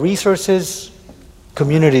there are resources,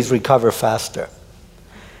 communities recover faster.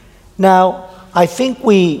 Now, I think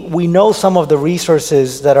we know some of the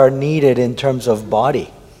resources that are needed in terms of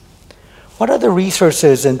body. What are the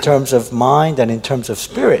resources in terms of mind and in terms of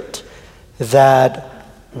spirit that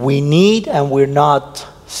we need and we're not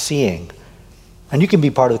seeing? And you can be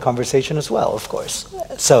part of the conversation as well, of course.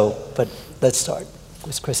 So, but let's start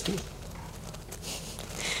with Christy.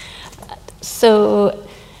 So,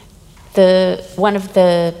 one of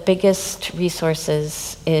the biggest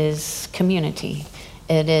resources is community.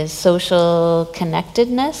 It is social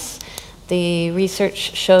connectedness. The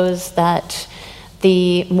research shows that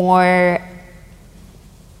the more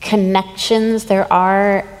connections there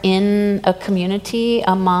are in a community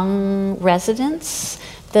among residents,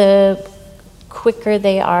 the quicker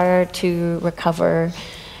they are to recover.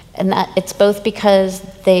 And that it's both because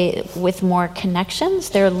with more connections,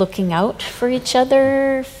 they're looking out for each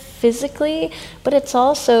other physically, but it's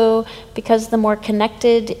also because the more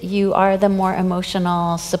connected you are, the more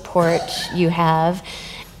emotional support you have.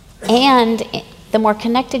 And the more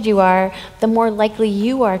connected you are, the more likely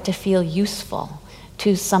you are to feel useful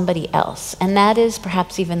to somebody else. And that is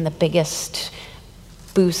perhaps even the biggest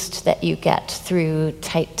boost that you get through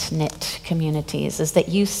tight-knit communities, is that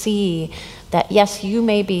you see that, yes, you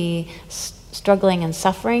may be struggling and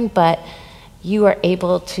suffering, but you are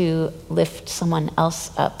able to lift someone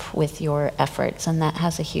else up with your efforts, and that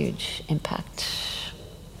has a huge impact.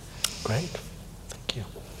 Great. Thank you.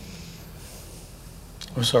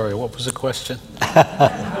 I'm sorry, what was the question?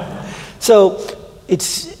 So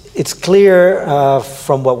it's clear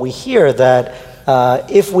from what we hear that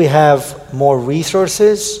if we have more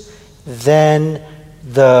resources, then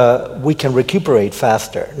we can recuperate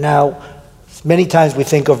faster. Now, many times we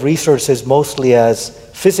think of resources mostly as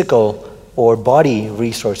physical or body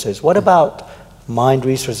resources. What about mind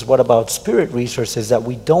resources? What about spirit resources that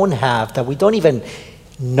we don't have, that we don't even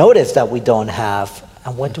notice that we don't have,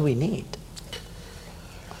 and what do we need?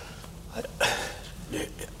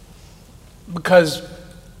 Because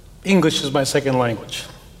English is my second language,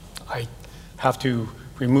 I have to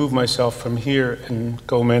remove myself from here and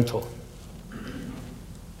go mental.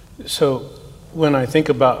 So when I think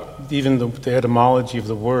about even the etymology of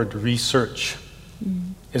the word research,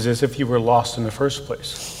 is as if you were lost in the first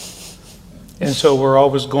place. And so we're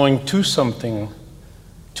always going to something,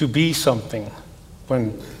 to be something,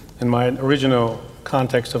 when in my original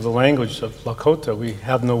context of the language of Lakota, we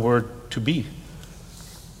have no word to be.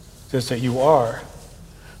 It's that you are,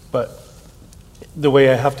 but the way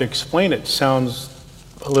I have to explain it sounds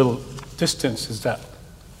a little distant, is that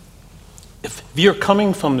if you're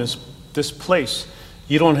coming from this place,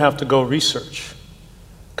 you don't have to go research,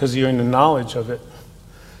 because you're in the knowledge of it.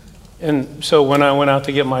 And so when I went out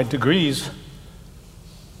to get my degrees,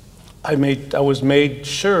 I was made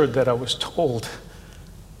sure that I was told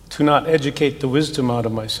to not educate the wisdom out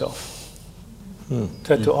of myself.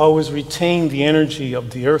 That to always retain the energy of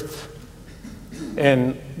the earth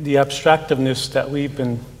and the abstractiveness that we've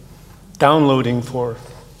been downloading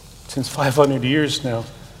since 500 years now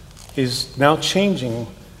is now changing.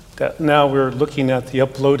 That now we're looking at the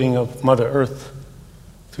uploading of Mother Earth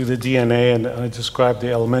through the DNA, and I described the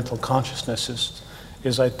elemental consciousnesses,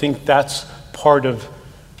 is I think that's part of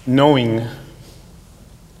knowing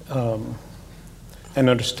and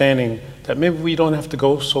understanding that maybe we don't have to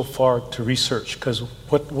go so far to research, because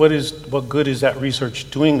what good is that research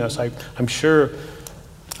doing us? I'm sure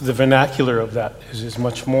the vernacular of that is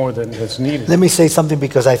much more than is needed. Let me say something,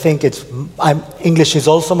 because I think English is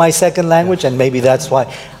also my second language, and maybe that's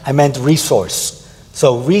why I meant resource.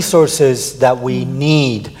 So resources that we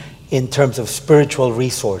need in terms of spiritual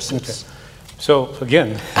resources. Okay. So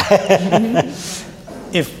again,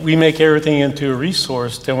 if we make everything into a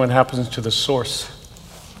resource, then what happens to the source?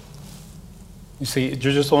 You see,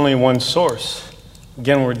 there's just only one source.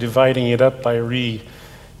 Again, we're dividing it up by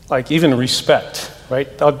like even respect,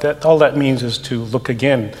 right? All that means is to look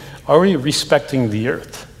again. Are we respecting the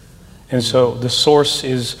earth? And so the source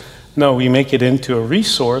is, no, we make it into a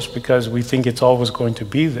resource because we think it's always going to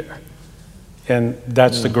be there. And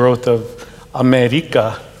that's the growth of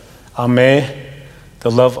America. Ame, the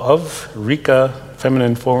love of, Rika,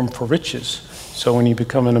 feminine form for riches. So when you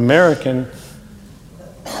become an American,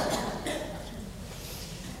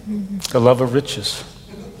 the love of riches,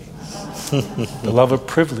 the love of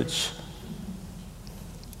privilege.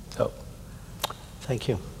 So. Thank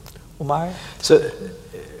you. Umar? So,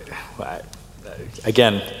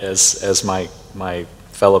 again, as my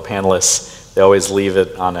fellow panelists, they always leave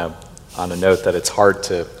it on a note that it's hard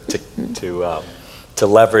to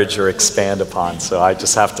leverage or expand upon. So I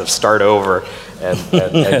just have to start over and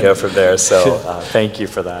go from there. So thank you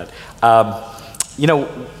for that.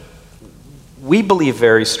 We believe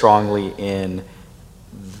very strongly in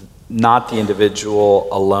not the individual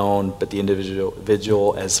alone, but the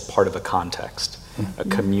individual as part of a context, a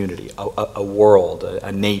community, a world,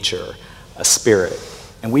 a nature, a spirit.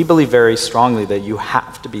 And we believe very strongly that you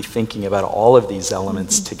have to be thinking about all of these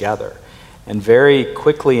elements together. And very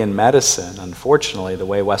quickly in medicine, unfortunately, the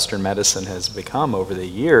way Western medicine has become over the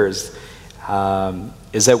years,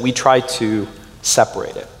 is that we try to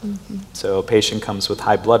separate it. So a patient comes with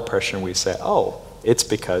high blood pressure and we say, oh, it's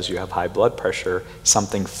because you have high blood pressure,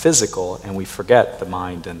 something physical, and we forget the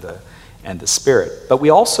mind and the spirit. But we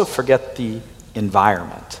also forget the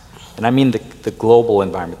environment. And I mean the global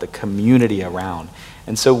environment, the community around.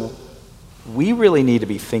 And so we really need to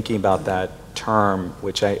be thinking about that term,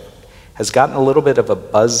 which has gotten a little bit of a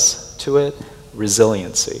buzz to it,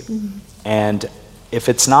 resiliency. And if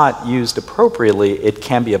it's not used appropriately, it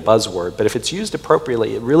can be a buzzword, but if it's used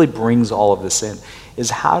appropriately, it really brings all of this in, is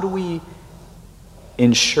how do we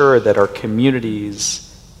ensure that our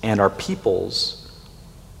communities and our peoples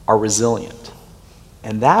are resilient?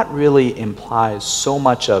 And that really implies so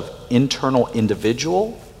much of internal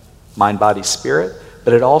individual, mind, body, spirit,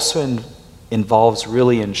 but it also involves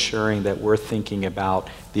really ensuring that we're thinking about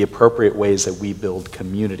the appropriate ways that we build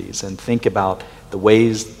communities and think about the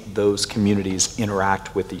ways those communities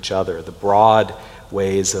interact with each other, the broad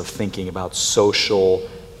ways of thinking about social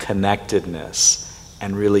connectedness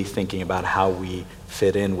and really thinking about how we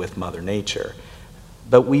fit in with Mother Nature.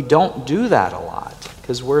 But we don't do that a lot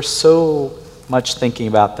because we're so much thinking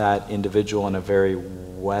about that individual in a very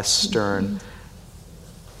Western,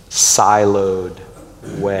 siloed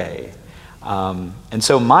way. And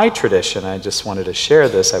so my tradition, I just wanted to share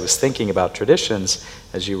this, I was thinking about traditions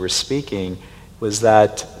as you were speaking, was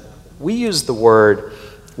that we use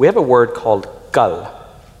we have a word called kal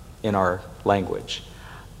in our language.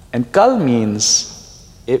 And kal means,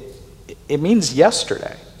 it means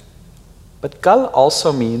yesterday. But kal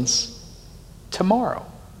also means tomorrow.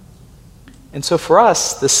 And so for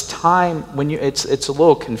us, this time, it's a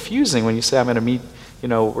little confusing when you say, I'm going to meet,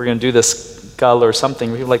 we're going to do this kal or something.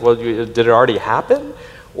 People are like, well, did it already happen?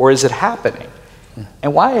 Or is it happening?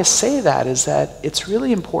 And why I say that is that it's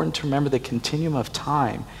really important to remember the continuum of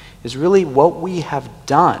time is really what we have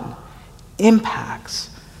done impacts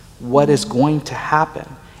what is going to happen.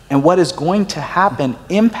 And what is going to happen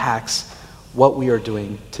impacts what we are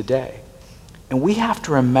doing today. And we have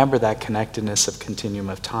to remember that connectedness of continuum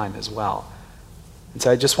of time as well. And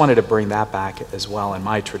so I just wanted to bring that back as well in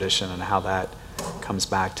my tradition and how that comes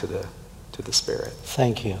back to the spirit.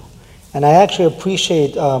 Thank you. And I actually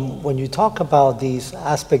appreciate when you talk about these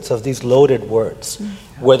aspects of these loaded words,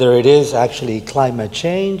 whether it is actually climate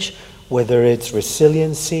change, whether it's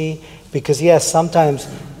resiliency, because yes, sometimes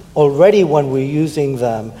already when we're using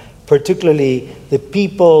them, particularly the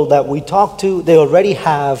people that we talk to, they already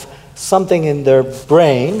have something in their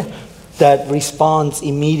brain that responds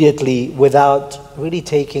immediately without really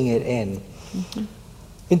taking it in.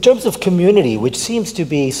 In terms of community, which seems to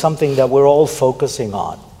be something that we're all focusing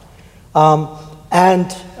on,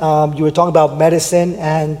 you were talking about medicine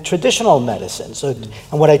and traditional medicine. So,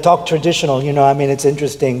 and when I talk traditional, it's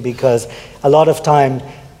interesting because a lot of time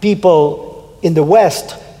people in the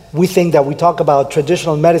West, we think that we talk about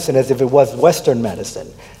traditional medicine as if it was Western medicine.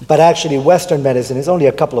 But actually Western medicine is only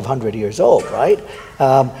a couple of 100 years old, right?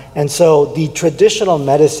 And so the traditional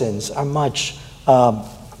medicines are much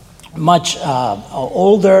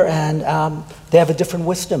older and they have a different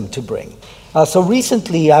wisdom to bring. So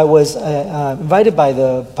recently I was invited by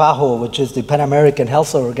the PAHO, which is the Pan American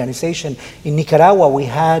Health Organization in Nicaragua. We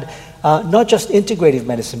had not just integrative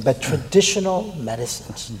medicine, but traditional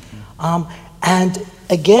medicines. And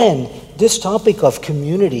again, this topic of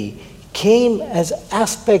community came as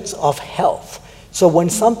aspects of health. So when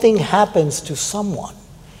something happens to someone,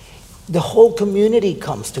 the whole community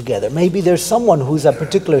comes together. Maybe there's someone who's a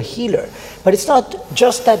particular healer, but it's not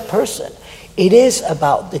just that person. It is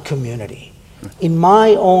about the community. In my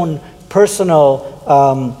own personal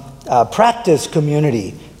practice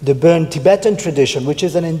community, the Bön Tibetan tradition, which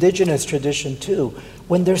is an indigenous tradition too,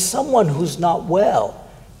 when there's someone who's not well,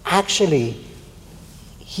 actually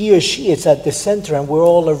he or she is at the center and we're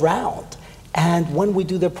all around. And when we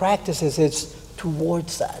do the practices, it's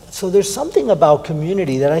towards that. So there's something about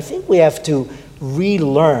community that I think we have to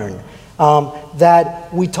relearn.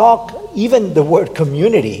 That we talk, even the word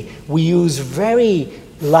community, we use very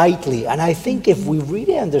lightly. And I think if we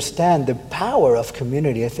really understand the power of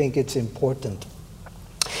community, I think it's important.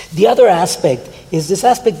 The other aspect is this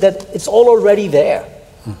aspect that it's all already there.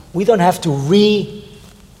 We don't have to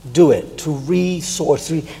redo it, to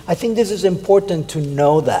resource. I think this is important to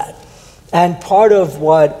know that. And part of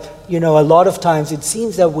what, a lot of times it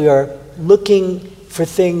seems that we are looking for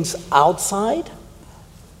things outside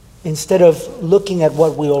instead of looking at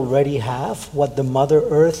what we already have, what the Mother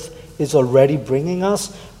Earth is already bringing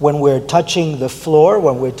us. When we're touching the floor,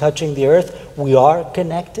 when we're touching the earth, we are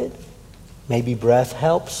connected. Maybe breath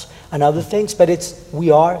helps and other things, but we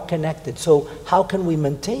are connected. So how can we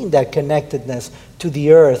maintain that connectedness to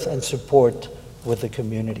the earth and support with the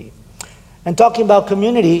community? And talking about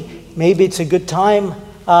community, maybe it's a good time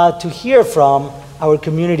to hear from our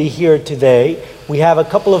community here today. We have a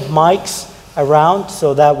couple of mics around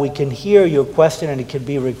so that we can hear your question and it can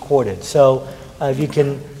be recorded. So if you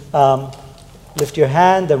can lift your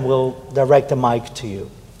hand and we'll direct the mic to you.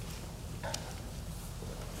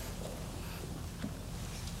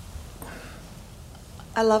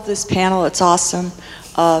 I love this panel, it's awesome.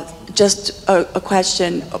 Just a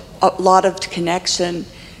question, a lot of connection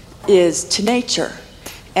is to nature.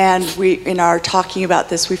 And we, in our talking about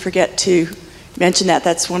this, we forget to mention that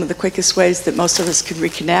that's one of the quickest ways that most of us could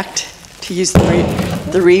reconnect, to use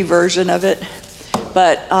the re version of it.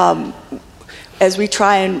 But as we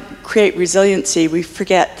try and create resiliency, we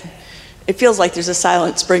forget, it feels like there's a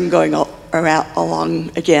silent spring going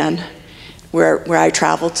along again, where I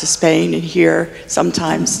travel to Spain and here,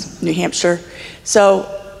 sometimes New Hampshire. So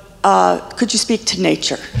could you speak to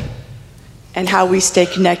nature and how we stay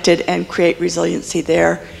connected and create resiliency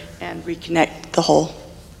there and reconnect the whole?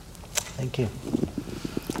 Thank you.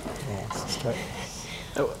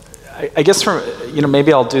 I guess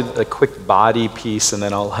maybe I'll do a quick body piece and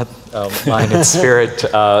then I'll let mind and spirit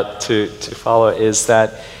to follow. Is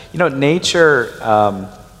that nature?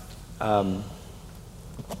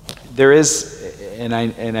 There is, and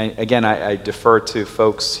I defer to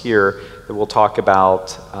folks here that will talk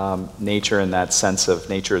about nature in that sense of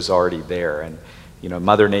nature is already there, and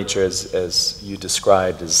Mother Nature, as you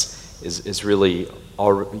described, is really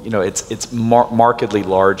it's markedly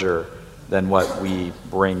larger than what we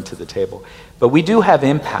bring to the table. But we do have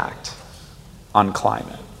impact on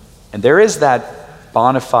climate. And there is that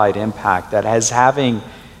bona fide impact that is having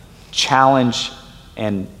challenge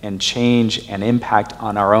and change and impact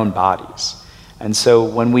on our own bodies. And so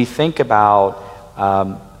when we think about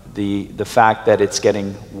the fact that it's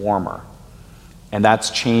getting warmer, and that's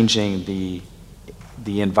changing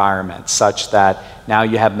the environment such that now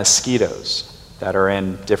you have mosquitoes that are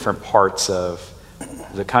in different parts of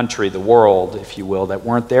the country, the world, if you will, that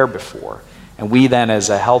weren't there before. And we then, as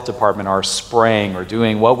a health department, are spraying or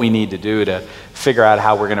doing what we need to do to figure out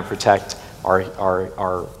how we're going to protect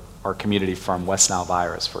our community from West Nile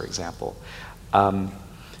virus, for example.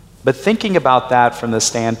 But thinking about that from the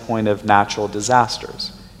standpoint of natural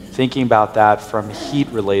disasters, thinking about that from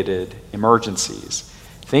heat-related emergencies,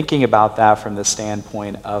 thinking about that from the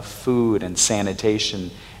standpoint of food and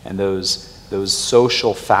sanitation and those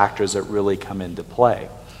social factors that really come into play.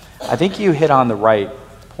 I think you hit on the right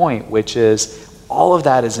point, which is all of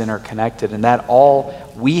that is interconnected, and that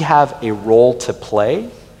we have a role to play,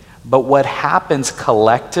 but what happens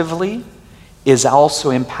collectively is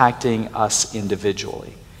also impacting us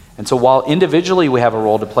individually. And so while individually we have a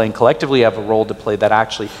role to play and collectively we have a role to play that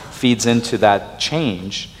actually feeds into that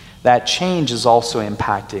change is also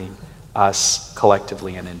impacting us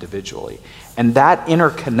collectively and individually. And that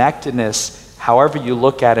interconnectedness, however you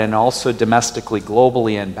look at it, and also domestically,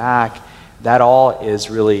 globally, and back, that all is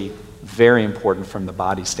really very important from the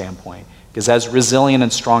body standpoint. Because as resilient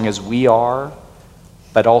and strong as we are,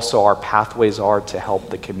 but also our pathways are to help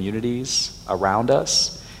the communities around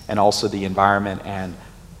us and also the environment and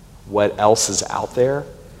what else is out there,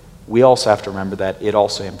 we also have to remember that it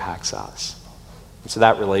also impacts us. And so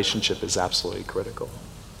that relationship is absolutely critical.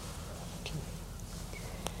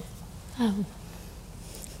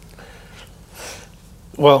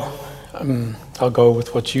 Well, I'll go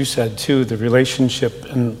with what you said too, the relationship.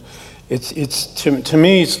 And it's to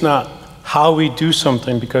me, it's not how we do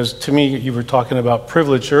something, because to me, you were talking about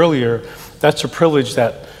privilege earlier. That's a privilege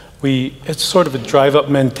that it's sort of a drive-up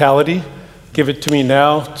mentality. Give it to me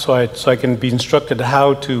now so I can be instructed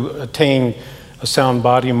how to attain a sound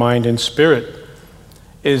body, mind, and spirit.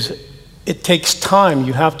 It takes time.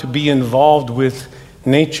 You have to be involved with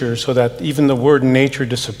nature so that even the word nature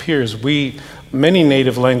disappears. Many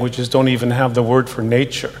native languages don't even have the word for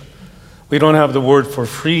nature. We don't have the word for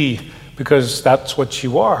free because that's what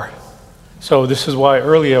you are. So this is why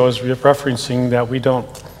earlier I was referencing that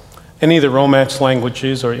any of the Romance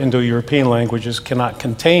languages or Indo-European languages cannot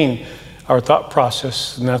contain our thought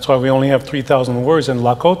process, and that's why we only have 3,000 words. In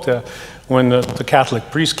Lakota, when the Catholic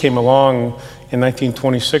priest came along in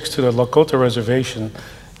 1926 to the Lakota reservation,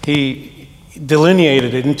 he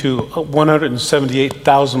delineated it into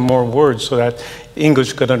 178,000 more words so that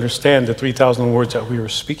English could understand the 3,000 words that we were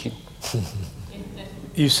speaking.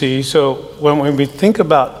 You see, so when we think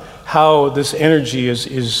about how this energy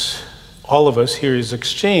is all of us here is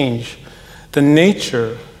exchange, the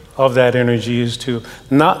nature of that energy is to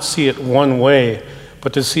not see it one way,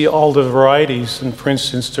 but to see all the varieties. And for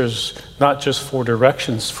instance, there's not just 4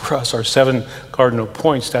 directions for us, our 7 cardinal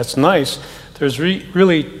points. That's nice. There's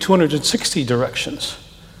really 260 directions.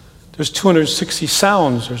 There's 260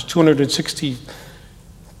 sounds. There's 260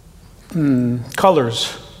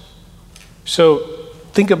 colors. So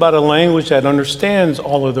think about a language that understands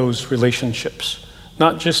all of those relationships,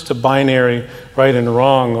 not just the binary right and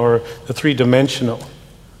wrong or the 3-dimensional.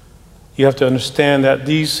 You have to understand that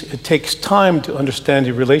it takes time to understand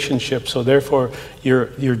the relationship, so therefore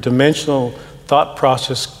your dimensional thought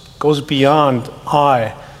process goes beyond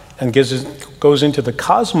I and goes into the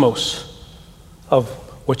cosmos of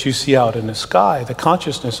what you see out in the sky, the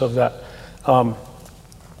consciousness of that.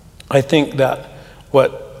 I think that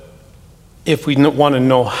if we want to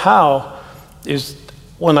know how, is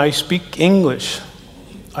when I speak English,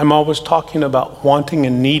 I'm always talking about wanting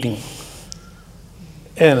and needing.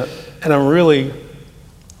 And I really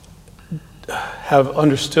have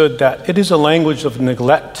understood that it is a language of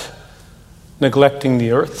neglecting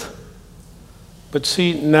the earth. But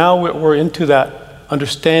see, now we're into that,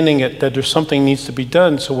 understanding it, that there's something needs to be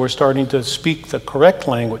done, so we're starting to speak the correct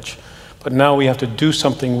language. But now we have to do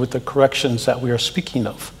something with the corrections that we are speaking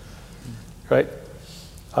of, right?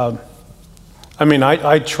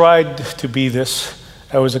 I tried to be this.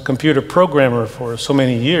 I was a computer programmer for so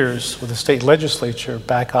many years with the state legislature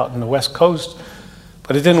back out in the West Coast,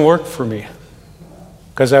 but it didn't work for me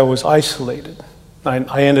because I was isolated.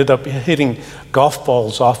 I ended up hitting golf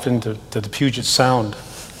balls off into the Puget Sound.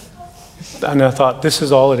 And I thought, this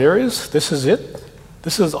is all it is? This is it?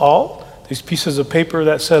 This is all? These pieces of paper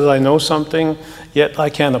that says I know something, yet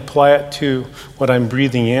I can't apply it to what I'm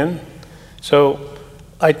breathing in. So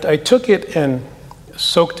I took it and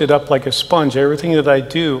soaked it up like a sponge. Everything that I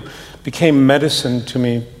do became medicine to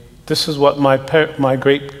me. This is what my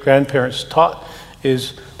great-grandparents taught,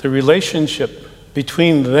 is the relationship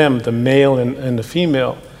between them, the male and the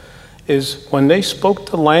female, is when they spoke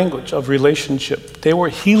the language of relationship, they were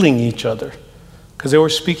healing each other because they were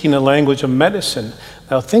speaking the language of medicine.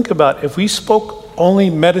 Now think about, if we spoke only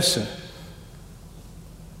medicine,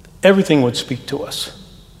 everything would speak to us,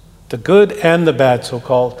 the good and the bad,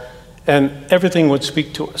 so-called, and everything would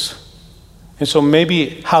speak to us. And so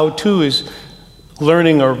maybe how-to is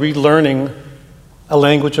learning or relearning a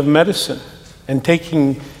language of medicine and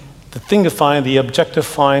taking the thingifying, the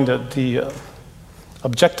objectifying,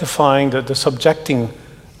 the subjecting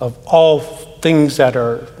of all things that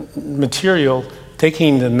are material,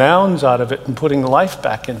 taking the nouns out of it and putting life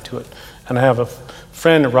back into it. And I have a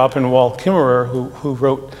friend, Robin Wall Kimmerer, who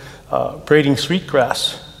wrote Braiding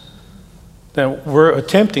Sweetgrass. Then we're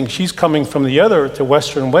attempting, she's coming from the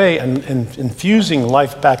Western way and infusing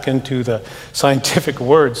life back into the scientific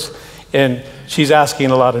words. And she's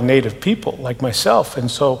asking a lot of native people like myself.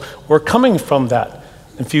 And so we're coming from that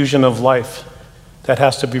infusion of life that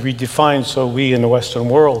has to be redefined so we in the Western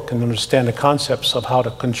world can understand the concepts of how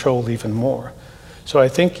to control even more. So I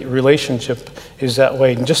think relationship is that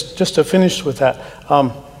way. And just to finish with that,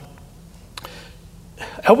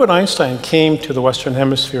 Albert Einstein came to the Western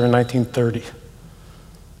Hemisphere in 1930.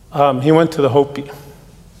 He went to the Hopi.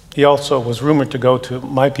 He also was rumored to go to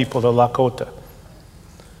my people, the Lakota.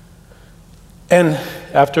 And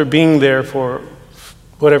after being there for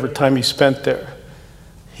whatever time he spent there,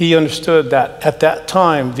 he understood that at that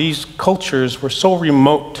time, these cultures were so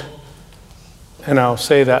remote. And I'll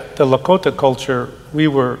say that the Lakota culture, we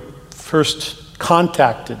were first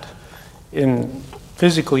contacted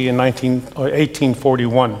physically in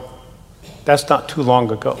 1841. That's not too long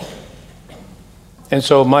ago. And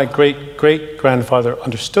so my great-great-grandfather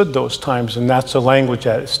understood those times, and that's a language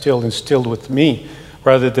that is still instilled with me,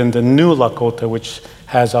 rather than the new Lakota, which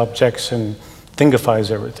has objects and thingifies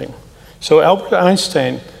everything. So Albert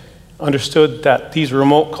Einstein understood that these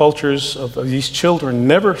remote cultures of these children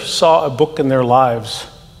never saw a book in their lives,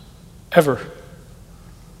 ever.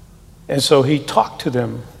 And so he talked to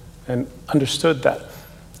them and understood that.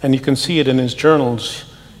 And you can see it in his journals.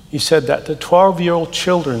 He said that the 12-year-old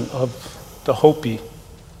children of the Hopi,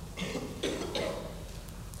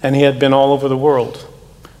 and he had been all over the world,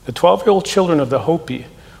 the 12-year-old children of the Hopi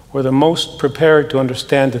were the most prepared to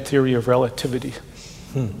understand the theory of relativity.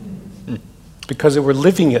 Because they were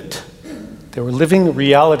living it. They were living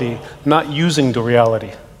reality, not using the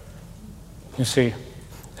reality. You see?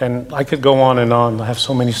 And I could go on and on. I have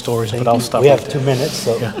so many stories, but I'll stop. We have 2 minutes,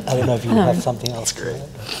 so I don't know if you have something else. Great.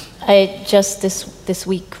 I just this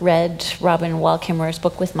week read Robin Wall Kimmerer's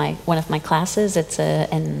book with one of my classes. It's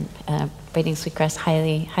Braiding Sweetgrass,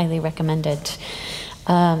 highly recommended.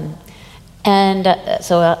 So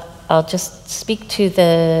I'll just speak to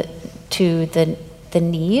the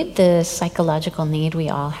need, the psychological need we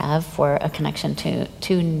all have for a connection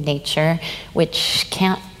to nature, which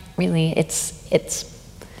can't really.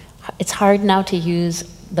 It's hard now to use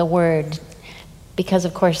the word, because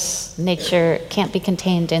of course nature can't be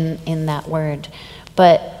contained in that word.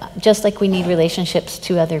 But just like we need relationships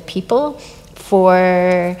to other people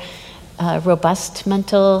for robust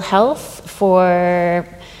mental health, for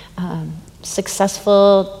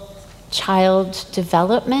successful child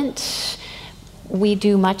development, we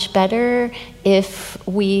do much better if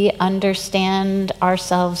we understand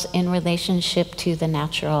ourselves in relationship to the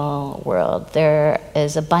natural world. There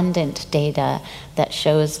is abundant data that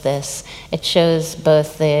shows this. It shows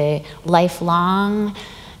both the lifelong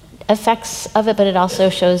effects of it, but it also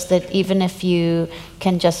shows that even if you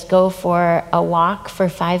can just go for a walk for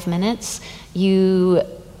 5 minutes, you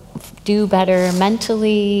do better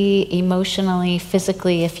mentally, emotionally,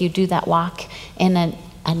 physically if you do that walk in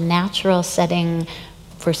a natural setting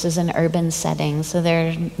versus an urban setting. So there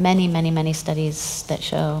are many, many, many studies that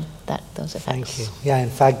show those effects. Thank you. Yeah, in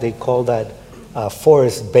fact, they call that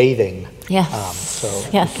forest bathing. Yes. So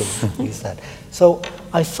yes. we can use that. So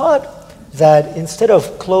I thought that instead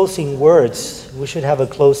of closing words, we should have a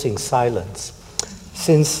closing silence.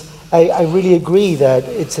 Since I really agree that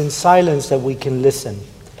it's in silence that we can listen.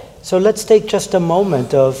 So let's take just a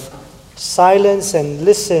moment of silence and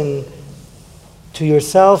listen to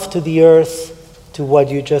yourself, to the earth, to what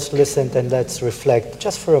you just listened, and let's reflect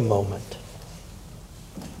just for a moment.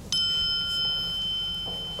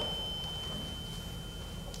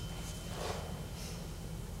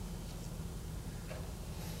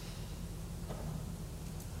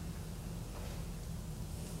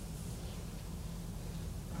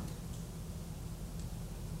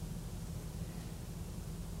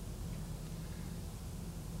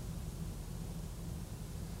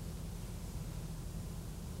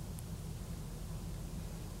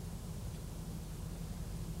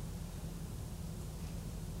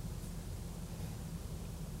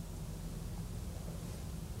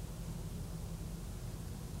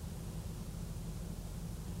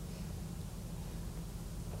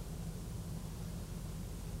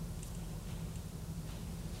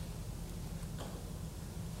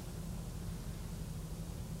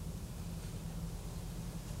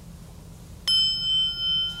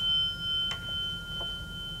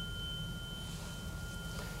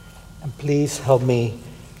 And please help me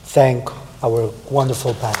thank our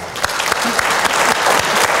wonderful panel.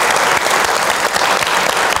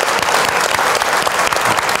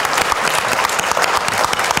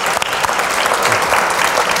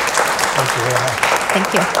 Thank you very much.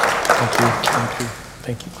 Thank you. Thank you. Thank you.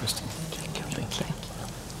 Thank you, Christine. Thank you.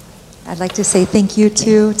 I'd like to say thank you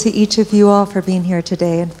to each of you all for being here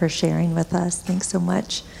today and for sharing with us. Thanks so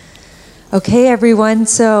much. Okay, everyone,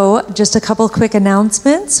 so just a couple quick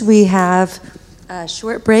announcements. We have a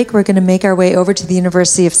short break. We're going to make our way over to the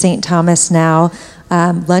University of St. Thomas now.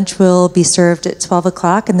 Lunch will be served at 12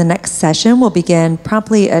 o'clock, and the next session will begin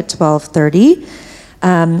promptly at 12:30.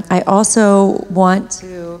 I also want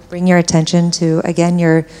to bring your attention to, again,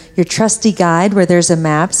 your trusty guide where there's a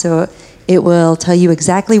map. So It will tell you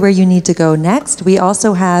exactly where you need to go next. We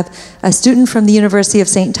also have a student from the University of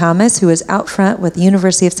St. Thomas who is out front with the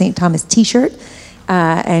University of St. Thomas t-shirt,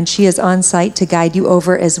 and she is on site to guide you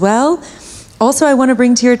over as well. Also, I want to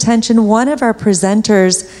bring to your attention one of our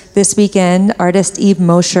presenters this weekend, artist Eve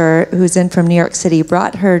Mosher, who's in from New York City,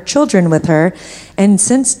 brought her children with her. And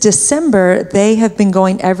since December, they have been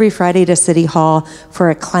going every Friday to City Hall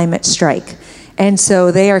for a climate strike. And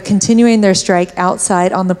so they are continuing their strike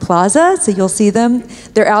outside on the plaza. So you'll see them.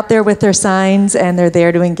 They're out there with their signs, and they're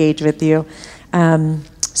there to engage with you.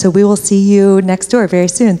 So we will see you next door very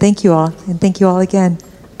soon. Thank you all. And thank you all again.